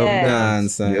and Yeah.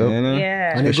 dance and, you know?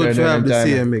 Yeah. And it's good Especially to have the during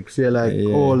same mix. Yeah, like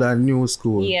Yeah. old and new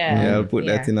school. Yeah. Yeah, I'll put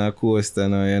that in a coaster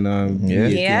now, you know. Yeah.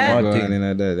 Yeah. Going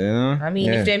in that, you know. I mean,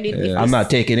 Yeah. if them did, if I'm not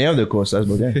taking any of the courses,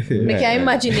 but yeah. Me can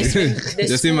imagine this when the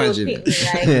Just school imagine. pick me,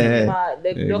 like Yeah.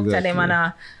 the doctor them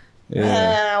and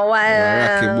Yeah.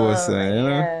 Rocky boss, you know.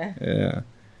 yeah. Yeah.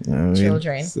 I mean,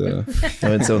 Children. So, I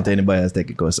went something to anybody else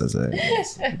take a courses.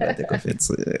 Take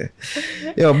offense.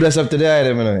 Yo, bless up to the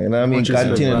item, you know what I mean? Much respect,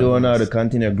 Continue man. doing all the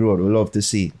continue growth. We love to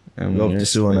see. Love to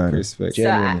see one another. respect. So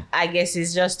Genuinely. I guess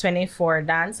it's just 24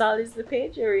 Dancehall is the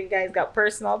page, or you guys got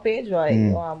personal page, or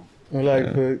Like,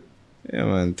 Yeah,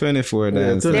 man. 24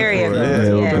 dance. There you go. Yeah,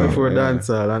 Yeah. 24 Yeah.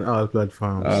 dancehall on all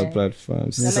platforms. All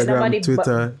platforms. Yeah. Nobody Instagram,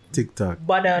 Twitter, TikTok.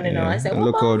 but you know, I said, And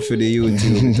look out for the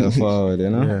YouTube to forward, you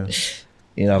know. Yeah.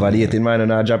 You know, have a date in mind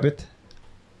and I drop it?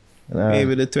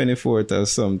 Maybe the 24th or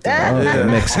something. Yeah.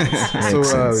 Makes sense. So, Makes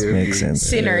sense. yeah. Makes sense.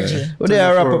 synergy. Well, they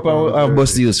are wrap up 24 our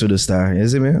bust the youth for the star. You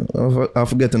see me? I'm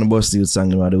forgetting the bust the youth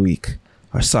song of the week.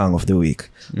 Or song of the week.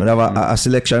 But I have a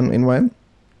selection in mind.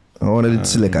 I want to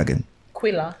select again.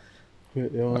 Quilla.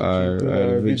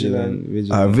 Or vigilant.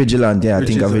 Vigilant, yeah, I Which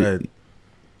think is of right. it.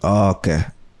 Okay.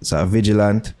 So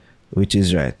Vigilant, which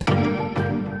is right.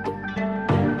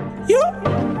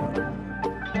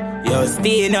 Yo,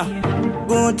 Stina,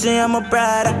 Gucci, I'm a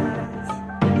Prada.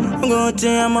 Gucci,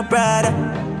 I'm a Prada.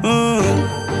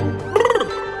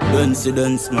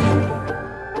 Dance,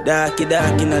 man. Darky,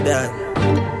 no dark.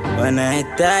 One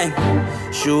night time,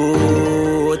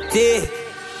 shoot it.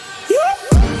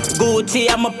 Gucci,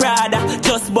 I'm a Prada.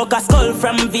 Just book a skull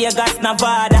from Vegas,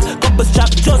 Nevada. Couple strap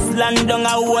just land on a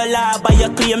whole harbor. You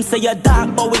claim say you're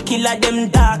dark, but we kill a them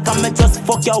dark. I'ma just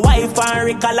fuck your wife and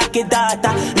Rick like a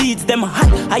daughter. Leads them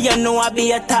hot, and you know I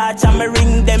be a touch. I'ma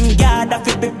ring them guard, I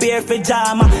feel prepare for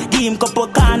drama. Give him couple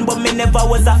can, but me never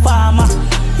was a farmer.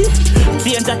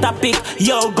 Change the topic,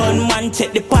 yo gunman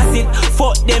check deposit.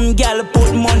 Fuck them gal,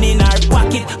 put money in her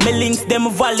pocket. Me links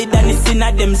them valid and it's in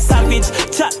a them savage.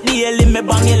 Chat daily, me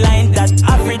bang a line that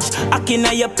average. Hacking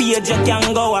on your page, you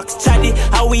can go wax chatty.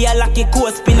 How we a lucky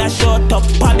coast spin a short up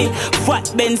hobby.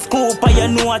 Fat Ben scoop, you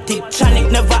know what it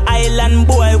chanic. Never island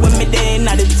boy when me there in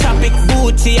the tropic.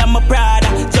 Gucci, I'm a Prada.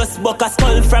 Just book a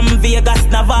skull from Vegas,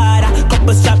 Nevada.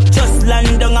 Couple strap just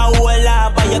land on a whole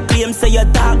harbor. You claim say you're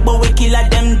dark, but we kill a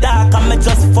them dark. I'ma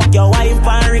just fuck your wife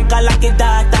and Rick like a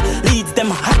daughter. Leads them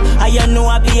hot, and you know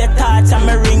I be a touch.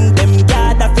 I'ma ring them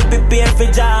guard, I feel prepare for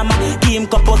drama. Give him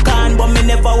couple can, but me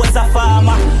never was a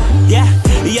farmer. Yeah,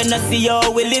 you know see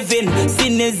how we living.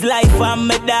 Sin is life, and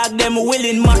my dog them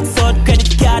willing. Max out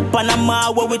credit card,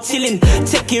 Panama where we chilling.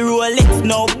 Check your Rolex,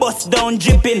 no bust down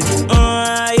dripping.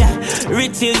 Yeah,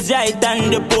 rich is right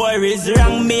and the poor is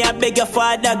wrong. Me I beg your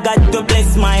father God to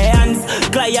bless my hands.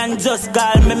 Client just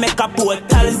call me, make a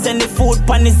portal. Send the food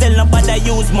pan his cell, nobody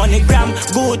use MoneyGram.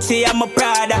 Gucci, I'm a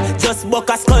Prada. Just book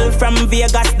a skull from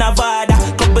Vegas, Nevada.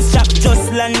 Couple strap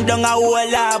just land on a whole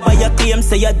harbor. You claim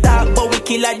say you're dark, but we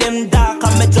kill a them dark.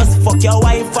 I'ma just fuck your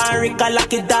wife and Rick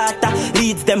like a daughter.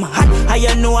 Leads them hot, and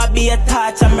you know I be a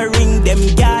touch. I'ma ring them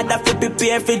guard, I feel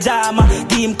prepare for drama.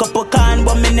 Give him couple can,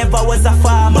 but me never was a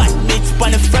farmer. Bad bitch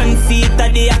on the front seat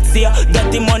of the Axia.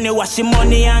 Get the money, wash the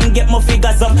money and get my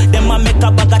figures up. Them a make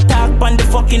a bag of talk on the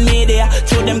fucking media.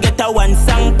 Show them get a one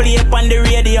song play on the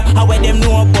radio. How where them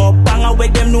know about bang, how where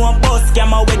them know about scam,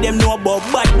 how where them know about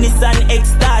badness and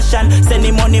extortion. Send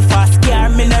the money for scare,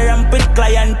 me no ramp with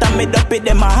client. And me dup it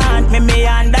them a hand, me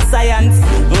under science.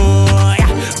 Yeah.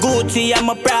 Gucci, I'm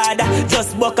a Prada.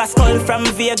 Just book a skull from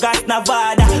Vegas,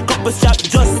 Nevada. Couple strap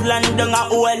just land on a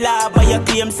whole harbor. You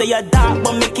claim say you're dark,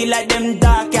 but me kill a them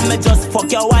dark. Yeah, me just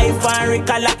fuck your wife and Rick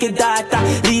like a daughter.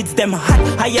 Leads them hot,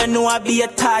 and you know I be a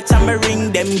touch. I'ma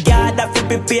ring them guard, I feel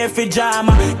prepare for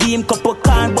drama. Give him couple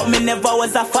can, but me never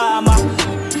was a farmer.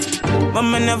 But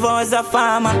me never was a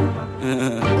farmer.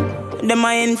 Them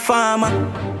a informer.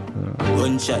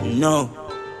 Gunshot, no.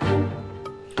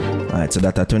 Alright, so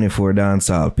that's a 24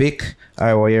 dancehall pick.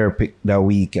 I will your pick that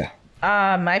week.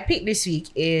 My pick this week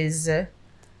is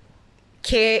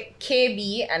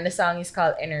KB, and the song is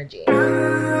called Energy.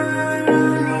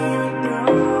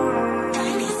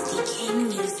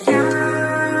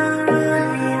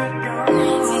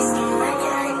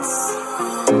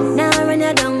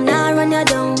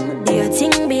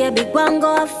 one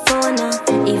go have fun.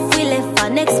 If we left for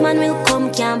next man will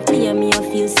come, can't play me, you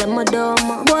feel some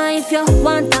dumb. Boy, if you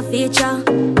want a feature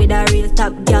with a real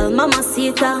top girl, mama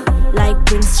sita, like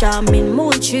Prince Charming,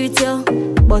 mood treat you.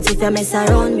 But if you mess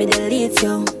around, me delete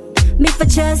you. Me for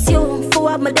chase you, for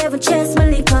what my devil chase my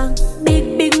liquor.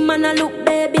 Big man, I look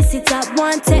babysitter.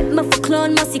 Want take me for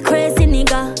clone, must see crazy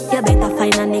nigga. You better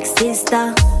find a next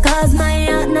sister. Cause my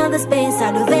heart now the space,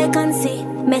 I do vacancy.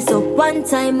 Mess up one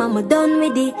time, I'm done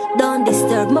with it. Don't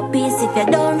disturb my peace if you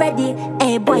don't ready.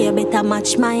 Hey boy, you better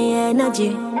match my energy.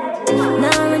 Now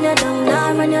run you down,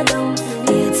 now run you down.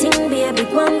 Do you think baby,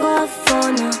 one go have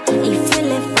fun? If you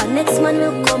left for next man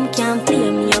will come, can't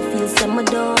play me, you feel some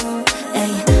dumb.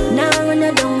 Hey, now run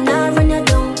you down, now run you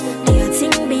down. Do you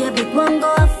think baby, one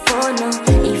go have fun?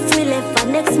 If we left for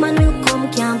next man will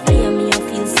come, can't play me, you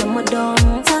feel some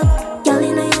dumb. Top girl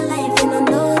in your life, you don't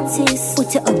notice.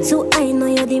 Put you up too high, know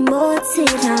you're the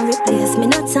motive. Can't replace me,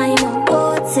 no time, no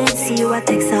go-take. See you a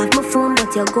text off my phone,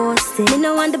 but you're ghosting. Me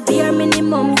no want the bare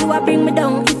minimum, you a bring me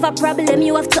down. If a problem,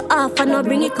 you have to off and not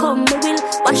bring it come. Me will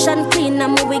wash and clean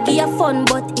and me will give you fun.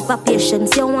 But if a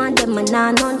patience you want them, me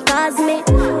nah none. Cause me,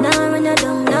 nah run you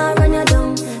down, nah run you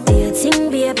down. Do you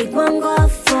think baby, one go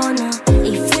have fun?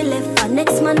 If we left for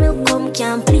next man will come,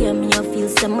 can't play me, you feel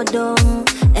some dumb.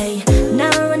 Hey, nah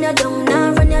run you down,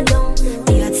 nah run you down.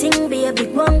 Do you think baby,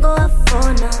 one go have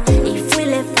fun? If we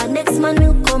left for next man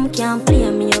will come, can't play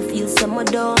me, you feel some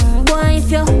dumb. Boy,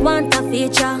 if you want a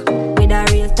feature with a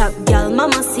real top girl,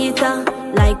 mama sita,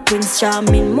 like Prince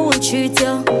Charming, mood treat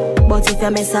you. But if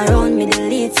you mess around, me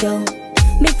delete you.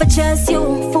 Me for chase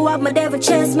you, for what my devil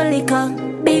chase my liquor.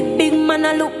 Big man,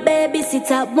 I look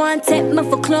babysitter. Want take me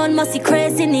for clone, must see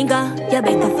crazy nigga. You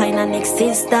better find a next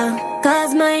sister.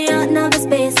 Cause my heart now the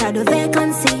space, I do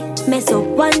vacancy. Mess up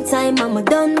one time, I'm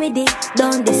done with it.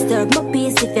 Don't disturb my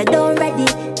peace if you don't ready.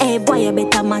 Hey boy, you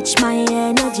better match my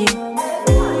energy.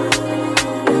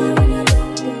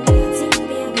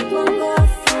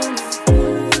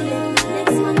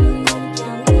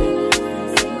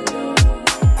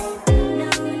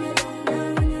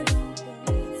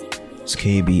 It's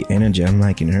KB energy. I'm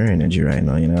liking her energy right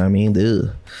now, you know what I mean?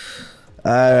 Ugh.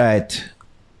 Alright.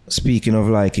 Speaking of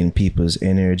liking people's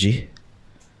energy,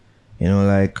 you know,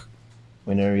 like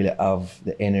when you really have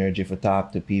the energy for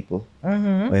talk to people,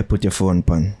 where you put your phone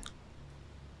on.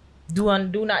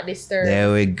 Do not disturb.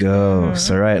 There we go.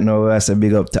 So right now we have to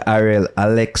big up to Ariel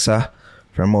Alexa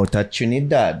from out of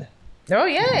Trinidad. Oh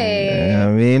yeah. You know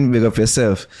what I mean? Big up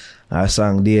yourself. Our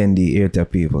song D&D, here to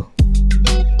people.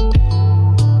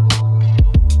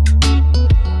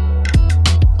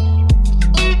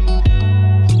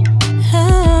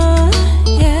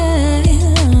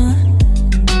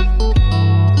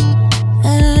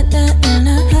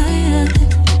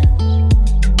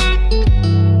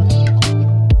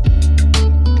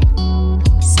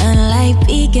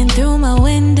 Through my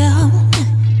window,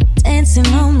 dancing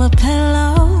on my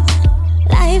pillow.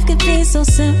 Life could be so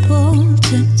simple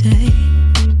today.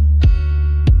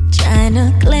 Trying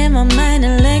to clear my mind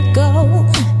and let go.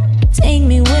 Take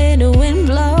me where the wind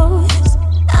blows.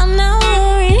 I'm not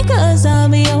worried cause I'll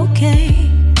be okay.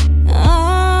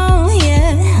 Oh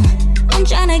yeah, I'm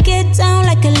trying to get down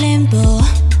like a limbo.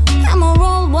 I'ma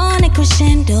roll one and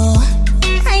crescendo.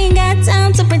 I ain't got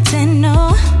time to pretend,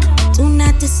 no. Do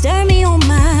not disturb me on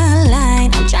my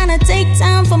line. I'm tryna take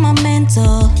time for my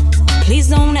mental. Please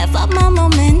don't F up my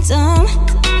momentum.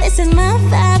 This is my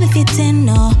vibe if you didn't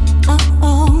know.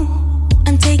 Oh,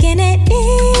 I'm taking it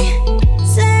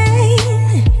easy.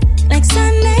 Like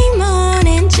Sunday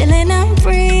morning, chillin', I'm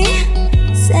free.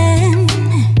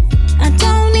 I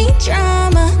don't need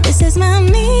drama. This is my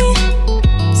me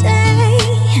day.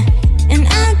 And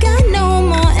I got no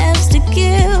more F's to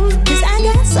give. Cause I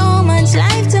got so much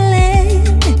life to live.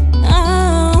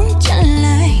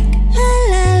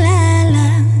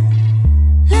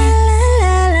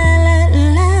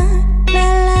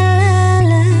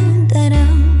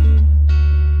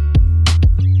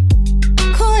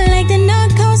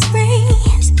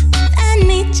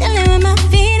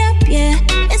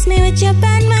 Your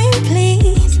bad mind,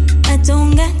 please. I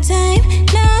don't got time,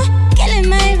 no. Killing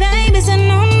my vibe is a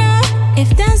no-no.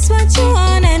 If that's what you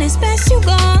want and it's best you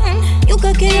gone, you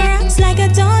could kill rocks like a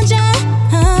dojo.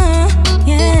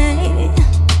 Yeah.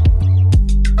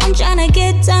 I'm tryna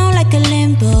get down like a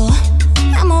limbo.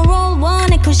 I'ma roll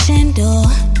one and crescendo.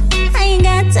 I ain't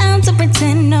got time to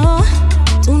pretend, no.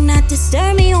 Do not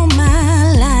disturb me on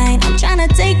my line. I'm tryna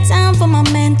take time for my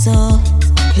mental.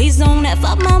 Please don't F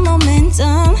up my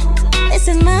momentum. This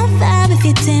is my vibe if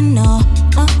you didn't know.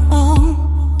 Oh,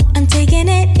 I'm taking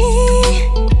it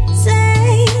easy.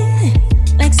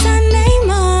 Like Sunday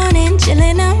morning,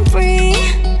 chillin', I'm free.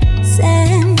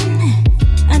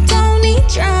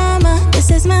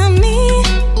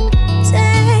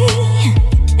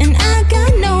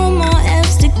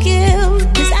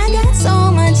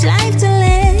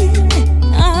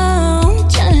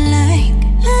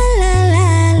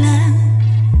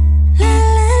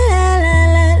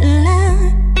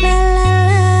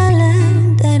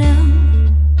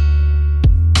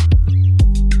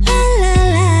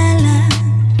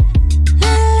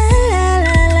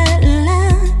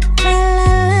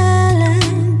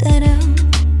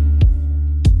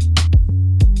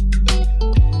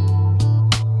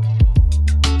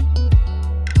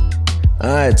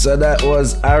 Alright, so that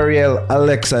was Ariel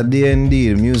Alexa D&D.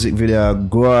 The music video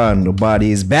go on. The body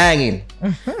is banging.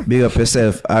 Big up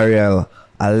yourself, Ariel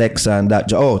Alexa, and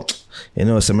that. Oh, you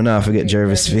know, so I now forget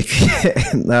Jervis pick.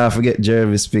 Now forget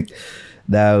Jervis pick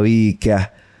that week.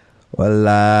 Well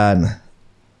on.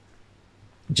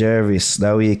 Jervis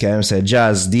that week I said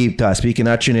Jazz Deep Talk. Speaking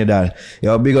of Trinidad,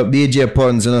 yo, big up DJ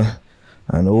Puns, you know,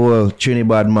 and the whole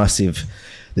Trinidad massive.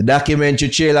 The documentary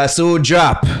trailer so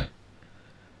drop.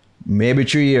 Maybe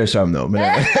 3 years from now. We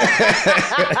work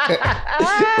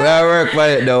for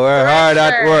it though. We're hard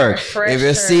at work. If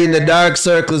you're seeing the dark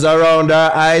circles around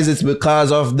our eyes, it's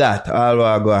because of that. All we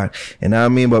are going. You know what I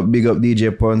mean? But big up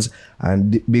DJ Puns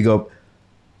and big up.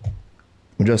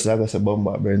 Just like I said,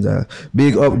 Bomba Burns.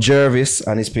 Big up Jervis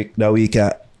and his pick that week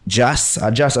at Just.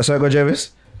 I saw go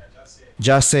Jervis.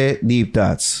 Just say Deep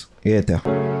Thoughts. Yeah.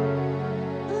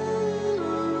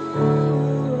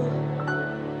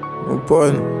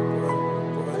 Pun.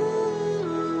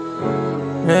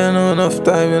 Yeah, no enough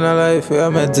time in our life where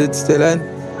I'm at it still in.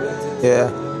 Yeah.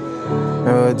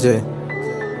 Oh, Jay.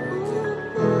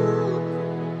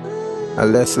 A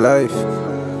less life.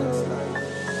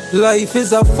 Life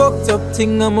is a fucked up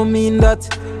thing, I'ma mean that.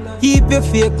 Keep your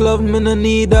fake love, me no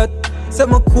need that. Say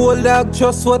my cold dog,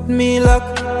 trust what me lack.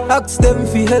 Ask them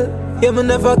for help, yeah, me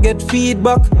never get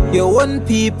feedback. You want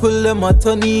people, them a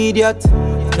turn idiot.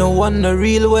 No one no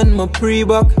real when my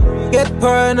pre-back. Get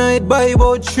paranoid by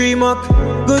about 3 mark.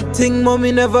 Good thing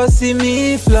mommy never see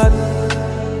me flat.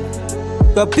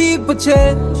 Cause people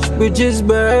change, bridges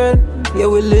burn. Yeah,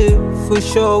 we live, for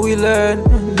sure we learn.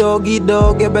 Doggy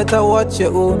dog, you better watch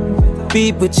your own.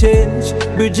 People change,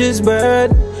 bridges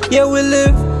burn. Yeah, we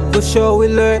live, for sure we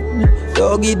learn.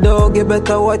 Doggy dog, you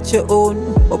better watch your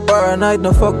own. But paranoid,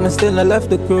 no fuck me, still I left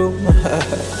the crew.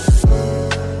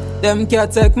 Them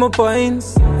can't take my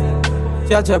points.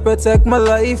 Jah protect my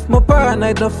life. My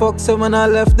paranoid, no fuck, so when I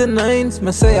left the nines.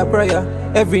 Me say a prayer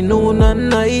every noon and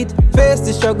night. Face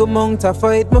the struggle, mount a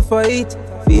fight, my fight.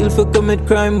 Feel for commit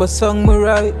crime, but song me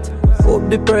right. Hope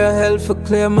the prayer help for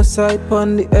clear my sight.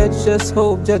 On the edge, just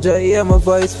hope Jaja hear my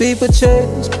voice. People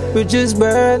change, bridges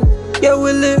burn. Yeah,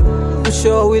 we live, for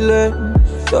sure we learn.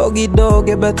 Doggy dog,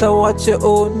 you better watch your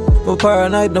own. My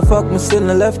paranoid, no fuck, me still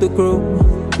I left the crew.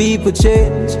 People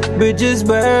change, bridges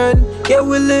burn. Yeah,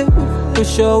 we live, for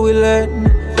sure we learn.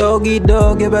 Doggy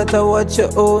dog, you better watch your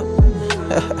own.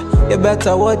 You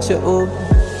better watch your own.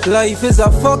 Life is a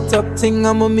fucked up thing,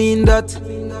 I'ma mean that.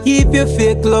 Keep your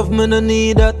fake love, me no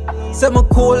need that. Say my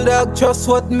cold dog, trust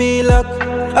what me lack.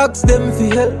 Ask them for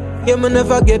help, yeah, me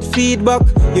never get feedback.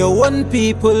 You want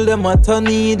people, them a turn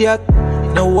idiot.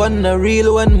 No one no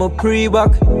real when my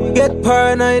pre-back. Get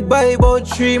paranoid by about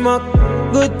 3 mark.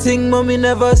 Good thing mommy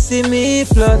never see me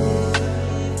flat.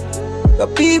 Cause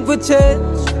people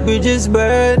change, bridges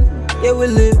burn. Yeah, we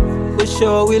live, for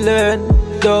sure we learn.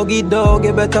 Doggy dog,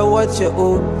 you better watch your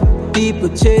own. People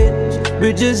change,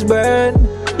 bridges burn.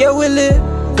 Yeah, we live,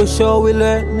 for sure we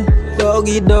learn.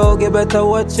 Doggy dog, you better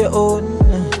watch your own.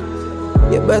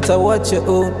 You better watch your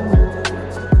own.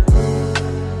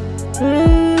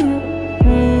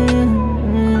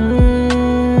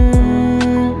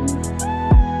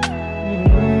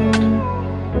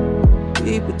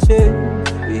 People change,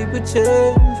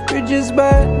 bridges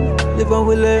burn. Live and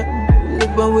we learn,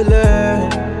 live and we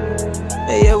learn.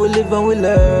 Hey, yeah, we live and we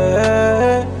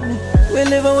learn. We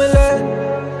live and we learn.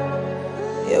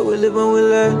 Yeah, we live and we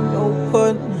learn. No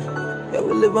pun. Yeah,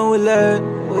 we live and we learn.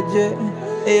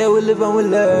 Hey, yeah, we live and we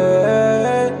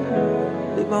learn.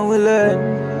 Live and we learn.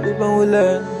 Live and we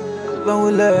learn. Live and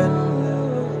we learn.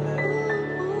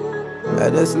 Yeah,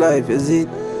 this life is it.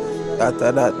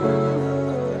 After that.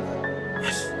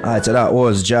 Alright, so that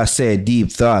was Just Say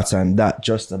Deep Thoughts, and that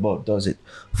just about does it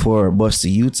for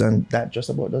Busty Youths, and that just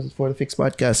about does it for the Fix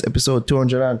Podcast, episode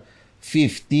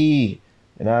 250. You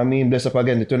know what I mean? Bless up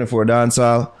again the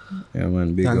 24Dancehall. Yeah,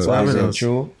 man, big Thanks up. for having us.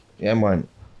 True. Yeah, man.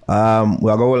 We're going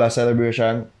to hold a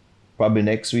celebration probably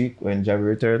next week when Javi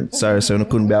returns. Sorry, so we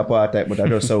couldn't be a part of it, but I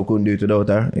just saw we couldn't do it without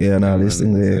her. Yeah, now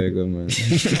listening there. Very good, man.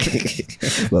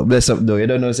 But bless up though. You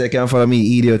don't know, so you can follow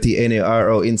me,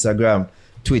 EDOTNARO, Instagram,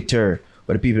 Twitter.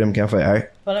 But the people them can follow,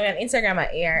 alright? Follow me on Instagram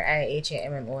at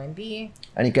ARIHAMMOND.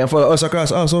 And you can follow us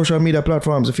across all social media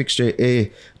platforms, the Fix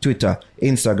JA, Twitter,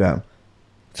 Instagram,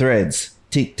 Threads,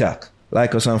 TikTok.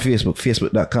 Like us on Facebook,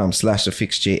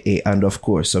 facebook.com/thefixja, and of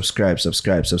course, subscribe to our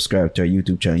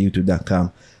YouTube channel,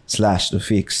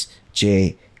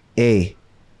 youtube.com/thefixja.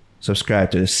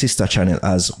 Subscribe to the sister channel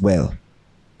as well.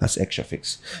 That's Extra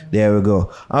Fix. There we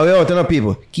go. And we out,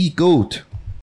 people. Keep out.